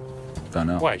 ever. Don't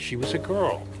know. Why? She was a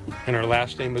girl, and her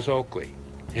last name was Oakley.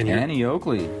 And Annie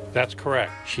Oakley. That's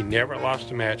correct. She never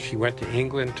lost a match. She went to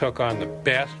England, took on the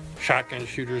best shotgun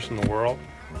shooters in the world,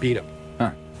 beat them.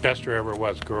 Huh. Best there ever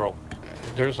was, girl.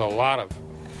 There's a lot of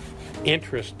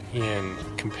interest in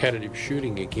competitive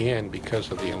shooting again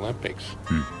because of the Olympics.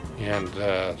 And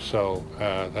so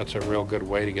that's a real good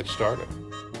way to get started.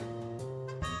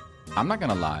 I'm not going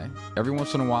to lie. Every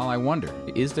once in a while I wonder,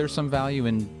 is there some value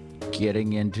in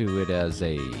getting into it as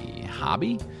a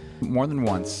hobby? More than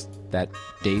once, that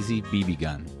Daisy BB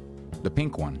gun, the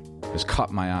pink one, has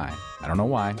caught my eye. I don't know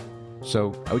why.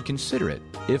 So I would consider it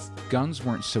if guns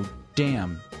weren't so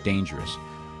damn dangerous.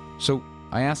 So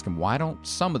I asked him, why don't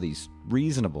some of these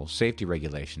reasonable safety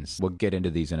regulations, we'll get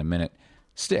into these in a minute,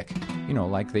 stick? You know,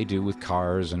 like they do with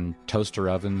cars and toaster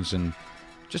ovens and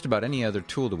just about any other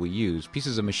tool that we use,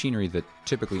 pieces of machinery that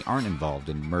typically aren't involved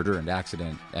in murder and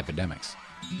accident epidemics.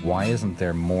 Why isn't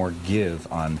there more give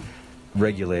on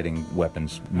regulating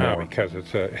weapons more? No, because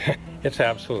it's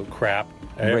absolute crap.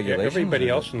 Regulations Everybody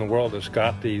or- else in the world has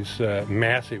got these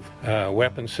massive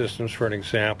weapon systems, for an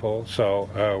example. So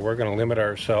we're going to limit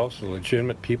ourselves, the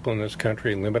legitimate people in this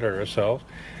country, limit ourselves.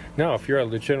 No, if you're a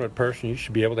legitimate person, you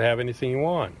should be able to have anything you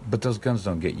want. But those guns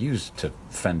don't get used to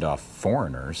fend off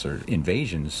foreigners or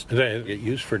invasions. They get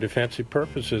used for defensive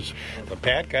purposes. The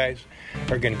bad guys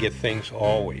are going to get things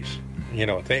always. You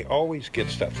know, they always get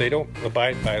stuff. They don't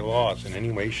abide by laws in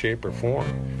any way, shape, or form.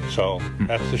 So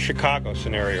that's the Chicago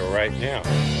scenario right now.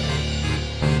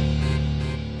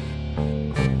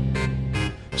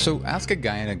 So ask a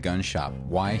guy in a gun shop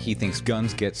why he thinks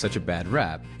guns get such a bad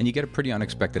rap, and you get a pretty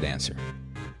unexpected answer.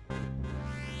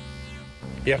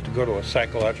 You have to go to a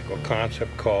psychological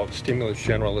concept called stimulus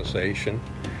generalization.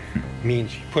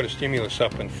 Means you put a stimulus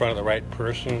up in front of the right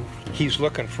person, he's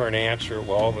looking for an answer,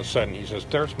 well, all of a sudden he says,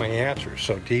 there's my answer.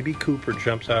 So D.B. Cooper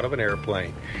jumps out of an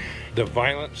airplane. The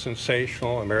violent,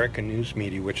 sensational American news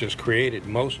media, which has created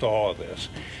most all of this,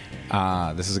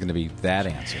 This is going to be that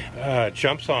answer.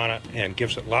 jumps on it and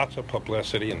gives it lots of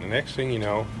publicity, and the next thing you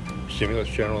know, stimulus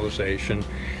generalization,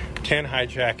 10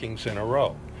 hijackings in a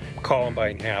row.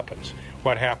 Columbine happens.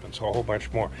 What happens? A whole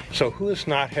bunch more. So who is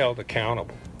not held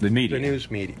accountable? The media. The news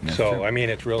media. That's So, true. I mean,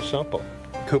 it's real simple.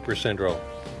 Cooper syndrome,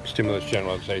 stimulus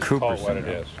generalization, Cooper call it what it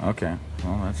syndrome. is. Okay.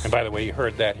 Well, that's... And by the way, you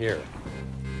heard that here.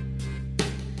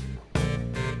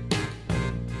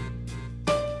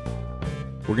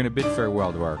 We're going to bid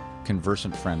farewell to our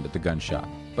conversant friend at the gun shop.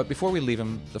 But before we leave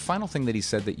him, the final thing that he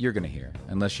said that you're going to hear,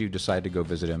 unless you decide to go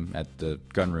visit him at the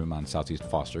gun room on Southeast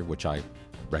Foster, which I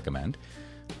recommend,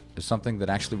 is something that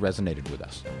actually resonated with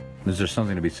us. Is there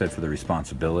something to be said for the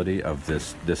responsibility of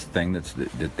this thing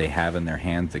that they have in their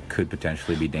hands that could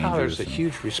potentially be dangerous? Oh, there's a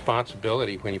huge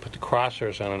responsibility when you put the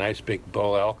crosshairs on a nice big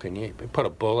bull elk and you put a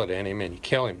bullet in him and you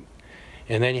kill him.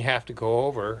 And then you have to go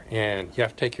over and you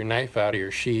have to take your knife out of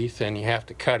your sheath and you have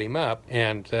to cut him up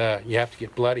and you have to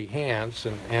get bloody hands.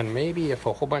 And maybe if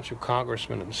a whole bunch of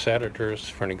congressmen and senators,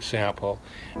 for an example,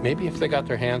 maybe if they got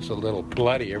their hands a little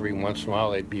bloody every once in a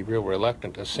while, they'd be real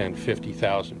reluctant to send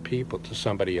 50,000 people to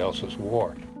somebody else's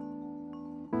war.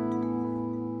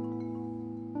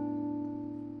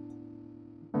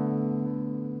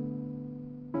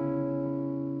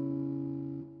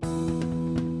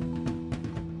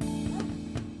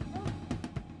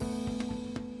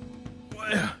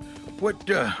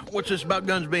 What's this about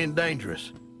guns being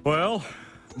dangerous? Well,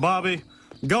 Bobby,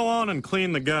 go on and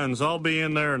clean the guns. I'll be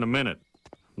in there in a minute.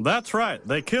 That's right,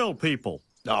 they kill people.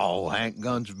 Oh,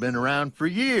 handguns have been around for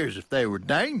years. If they were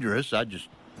dangerous, I just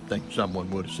think someone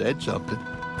would have said something.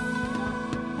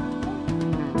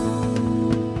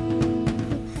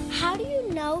 How do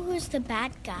you know who's the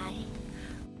bad guy?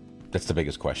 That's the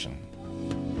biggest question.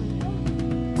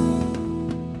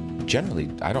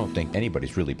 Generally, I don't think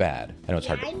anybody's really bad. I know it's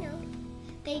hard to... I know.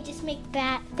 They just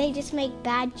make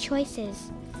bad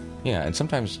choices. Yeah, and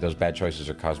sometimes those bad choices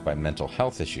are caused by mental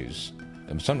health issues.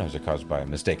 And sometimes they're caused by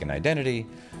mistaken identity,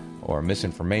 or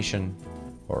misinformation,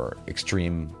 or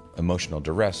extreme emotional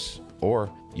duress, or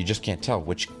you just can't tell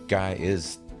which guy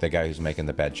is the guy who's making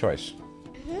the bad choice.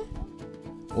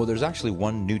 Well, there's actually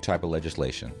one new type of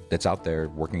legislation that's out there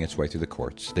working its way through the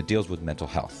courts that deals with mental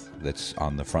health, that's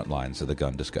on the front lines of the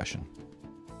gun discussion.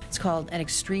 It's called an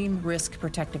extreme risk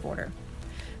protective order.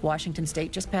 Washington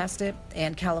State just passed it,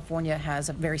 and California has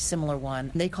a very similar one.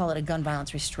 They call it a gun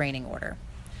violence restraining order.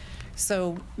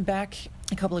 So back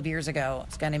a couple of years ago,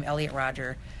 this guy named Elliot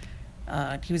Rodger,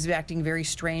 he was acting very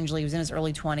strangely. He was in his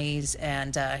early 20s,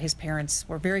 and his parents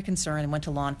were very concerned and went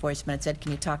to law enforcement and said,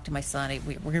 "Can you talk to my son?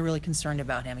 We're really concerned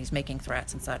about him. He's making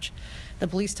threats and such." The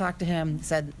police talked to him,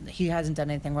 said he hasn't done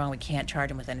anything wrong. We can't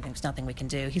charge him with anything. There's nothing we can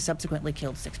do. He subsequently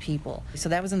killed 6 people. So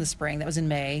that was in the spring. That was in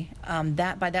May.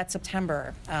 By that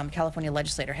September, California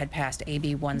legislator had passed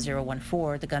AB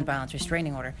 1014, the gun violence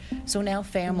restraining order. So now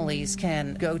families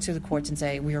can go to the courts and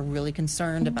say, "We are really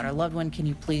concerned about our loved one. Can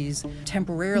you please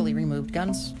temporarily remove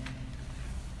guns?"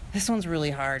 This one's really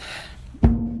hard.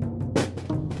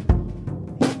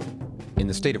 In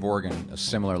the state of Oregon, a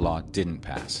similar law didn't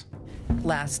pass.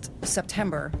 Last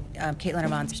September, Caitlin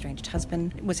Armand's estranged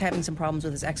husband was having some problems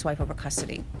with his ex-wife over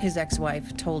custody. His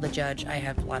ex-wife told a judge, "I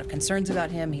have a lot of concerns about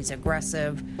him. He's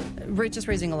aggressive," just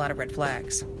raising a lot of red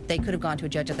flags. They could have gone to a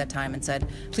judge at that time and said,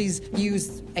 "Please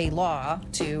use a law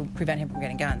to prevent him from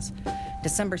getting guns."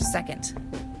 December 2nd,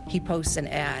 he posts an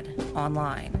ad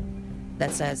online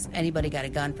that says, "Anybody got a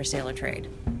gun for sale or trade?"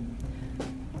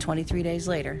 23 days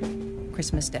later,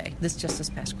 Christmas Day, this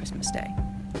past Christmas Day,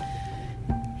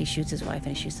 he shoots his wife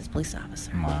and he shoots this police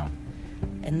officer. Wow.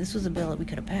 And this was a bill that we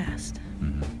could have passed.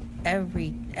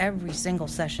 Every single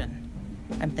session,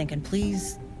 I'm thinking,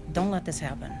 please don't let this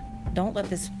happen. Don't let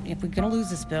this, if we're going to lose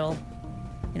this bill,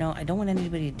 I don't want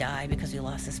anybody to die because we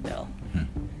lost this bill.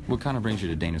 What kind of brings you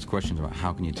to Dana's questions about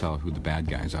how can you tell who the bad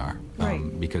guys are?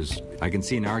 Right. Because I can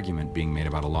see an argument being made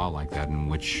about a law like that in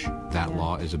which that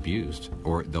law is abused,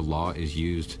 or the law is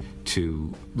used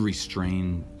to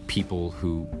restrain people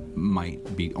who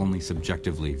might be only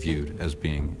subjectively viewed as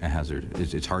being a hazard.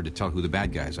 It's hard to tell who the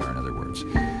bad guys are, in other words.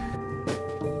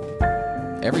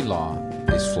 Every law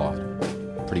is flawed,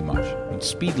 pretty much. And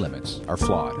speed limits are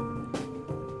flawed.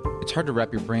 It's hard to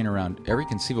wrap your brain around every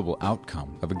conceivable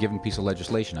outcome of a given piece of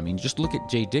legislation. I mean, just look at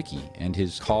Jay Dickey and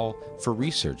his call for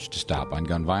research to stop on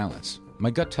gun violence. My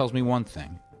gut tells me one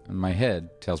thing, and my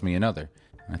head tells me another.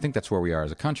 And I think that's where we are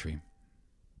as a country.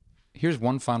 Here's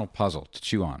one final puzzle to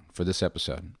chew on for this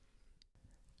episode.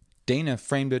 Dana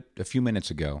framed it a few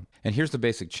minutes ago, and here's the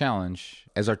basic challenge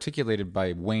as articulated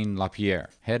by Wayne LaPierre,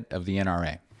 head of the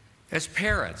NRA. As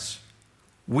parents,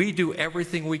 we do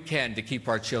everything we can to keep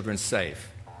our children safe.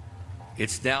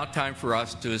 It's now time for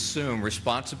us to assume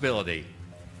responsibility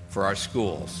for our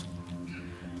schools.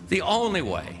 The only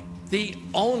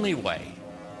way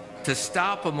to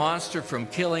stop a monster from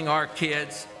killing our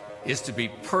kids is to be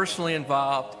personally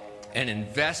involved and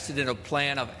invested in a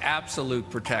plan of absolute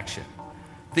protection.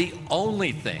 The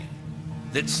only thing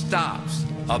that stops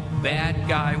a bad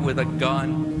guy with a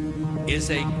gun is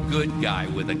a good guy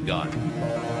with a gun.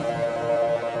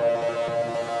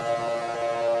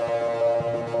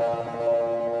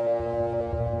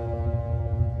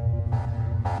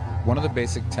 One of the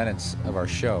basic tenets of our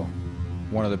show,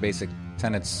 one of the basic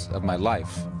tenets of my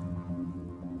life,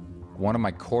 one of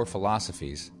my core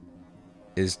philosophies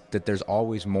is that there's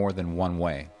always more than one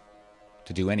way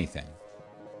to do anything.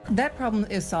 That problem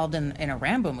is solved in a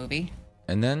Rambo movie.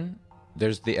 And then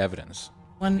there's the evidence.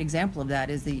 One example of that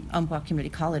is the Umpqua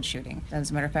Community College shooting. As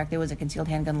a matter of fact, there was a concealed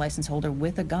handgun license holder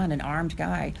with a gun, an armed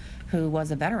guy who was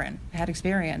a veteran, had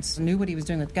experience, knew what he was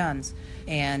doing with guns,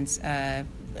 and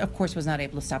of course was not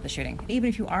able to stop the shooting. Even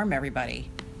if you arm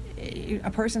everybody, a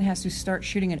person has to start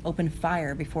shooting an open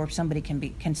fire before somebody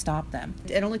can stop them.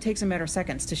 It only takes a matter of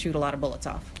seconds to shoot a lot of bullets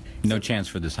off. No chance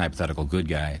for this hypothetical good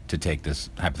guy to take this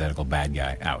hypothetical bad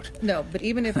guy out. No, but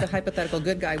even if the hypothetical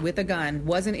good guy with a gun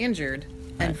wasn't injured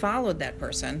and followed that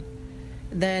person,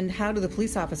 then how do the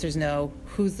police officers know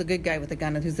who's the good guy with the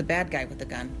gun and who's the bad guy with the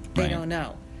gun? They don't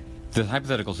know. The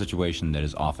hypothetical situation that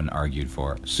is often argued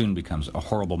for soon becomes a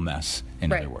horrible mess,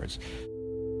 in other words.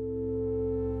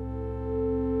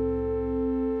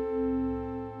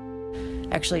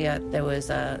 Actually, there was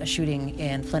a shooting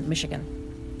in Flint, Michigan.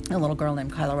 A little girl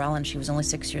named Kyla Rollins, she was only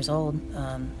 6 years old.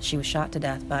 She was shot to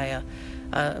death by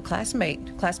a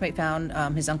classmate. Classmate found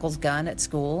his uncle's gun at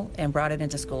school and brought it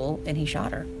into school, and he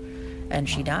shot her, and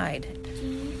she died. Do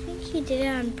you think he did it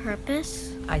on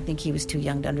purpose? I think he was too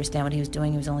young to understand what he was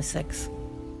doing. He was only 6.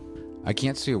 I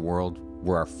can't see a world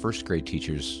where our first grade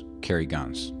teachers carry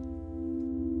guns.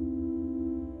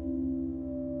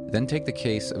 Then take the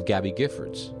case of Gabby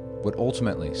Giffords. What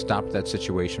ultimately stopped that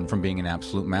situation from being an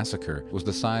absolute massacre was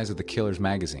the size of the killer's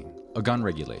magazine, a gun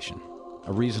regulation,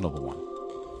 a reasonable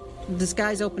one. This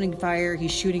guy's opening fire,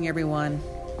 he's shooting everyone,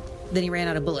 then he ran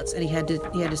out of bullets, and he had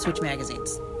to switch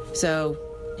magazines. So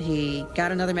He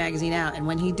got another magazine out, and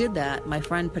when he did that, my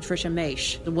friend Patricia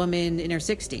Maish, the woman in her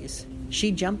 60s, she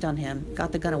jumped on him,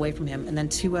 got the gun away from him, and then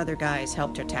 2 other guys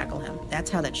helped her tackle him. That's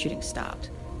how that shooting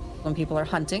stopped. When people are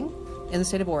hunting in the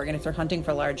state of Oregon, if they're hunting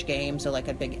for large game, so like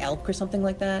a big elk or something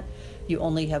like that, you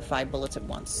only have 5 bullets at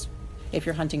once. If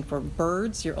you're hunting for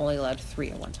birds, you're only allowed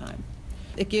 3 at one time.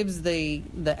 It gives the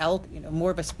elk,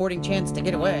 more of a sporting chance to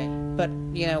get away. But,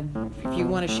 if you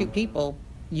want to shoot people,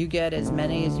 you get as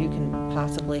many as you can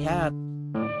possibly have.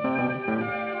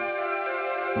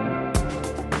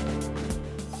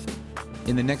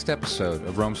 In the next episode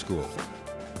of Rome School,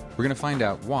 we're going to find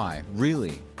out why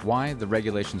the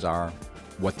regulations are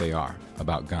what they are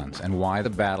about guns and why the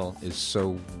battle is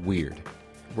so weird.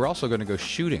 We're also going to go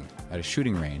shooting at a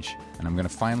shooting range, and I'm going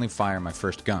to finally fire my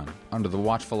first gun under the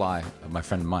watchful eye of my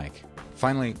friend Mike.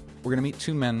 Finally, we're going to meet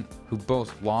 2 men who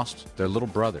both lost their little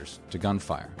brothers to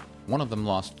gunfire. One of them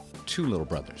lost 2 little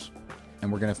brothers.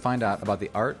 And we're going to find out about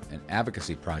the art and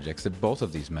advocacy projects that both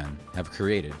of these men have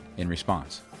created in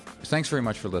response. Thanks very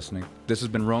much for listening. This has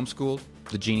been Rome Schooled,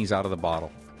 the genie's out of the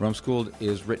bottle. Rome Schooled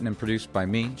is written and produced by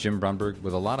me, Jim Brunberg,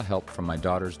 with a lot of help from my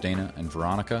daughters Dana and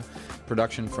Veronica.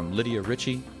 Production from Lydia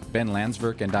Ritchie. Ben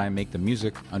Landsverk and I make the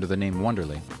music under the name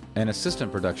Wonderly. And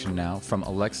assistant production now from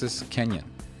Alexis Kenyon.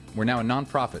 We're now a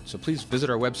nonprofit, so please visit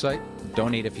our website,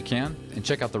 donate if you can, and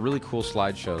check out the really cool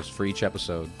slideshows for each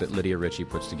episode that Lydia Ritchie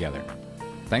puts together.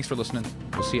 Thanks for listening.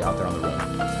 We'll see you out there on the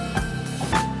road.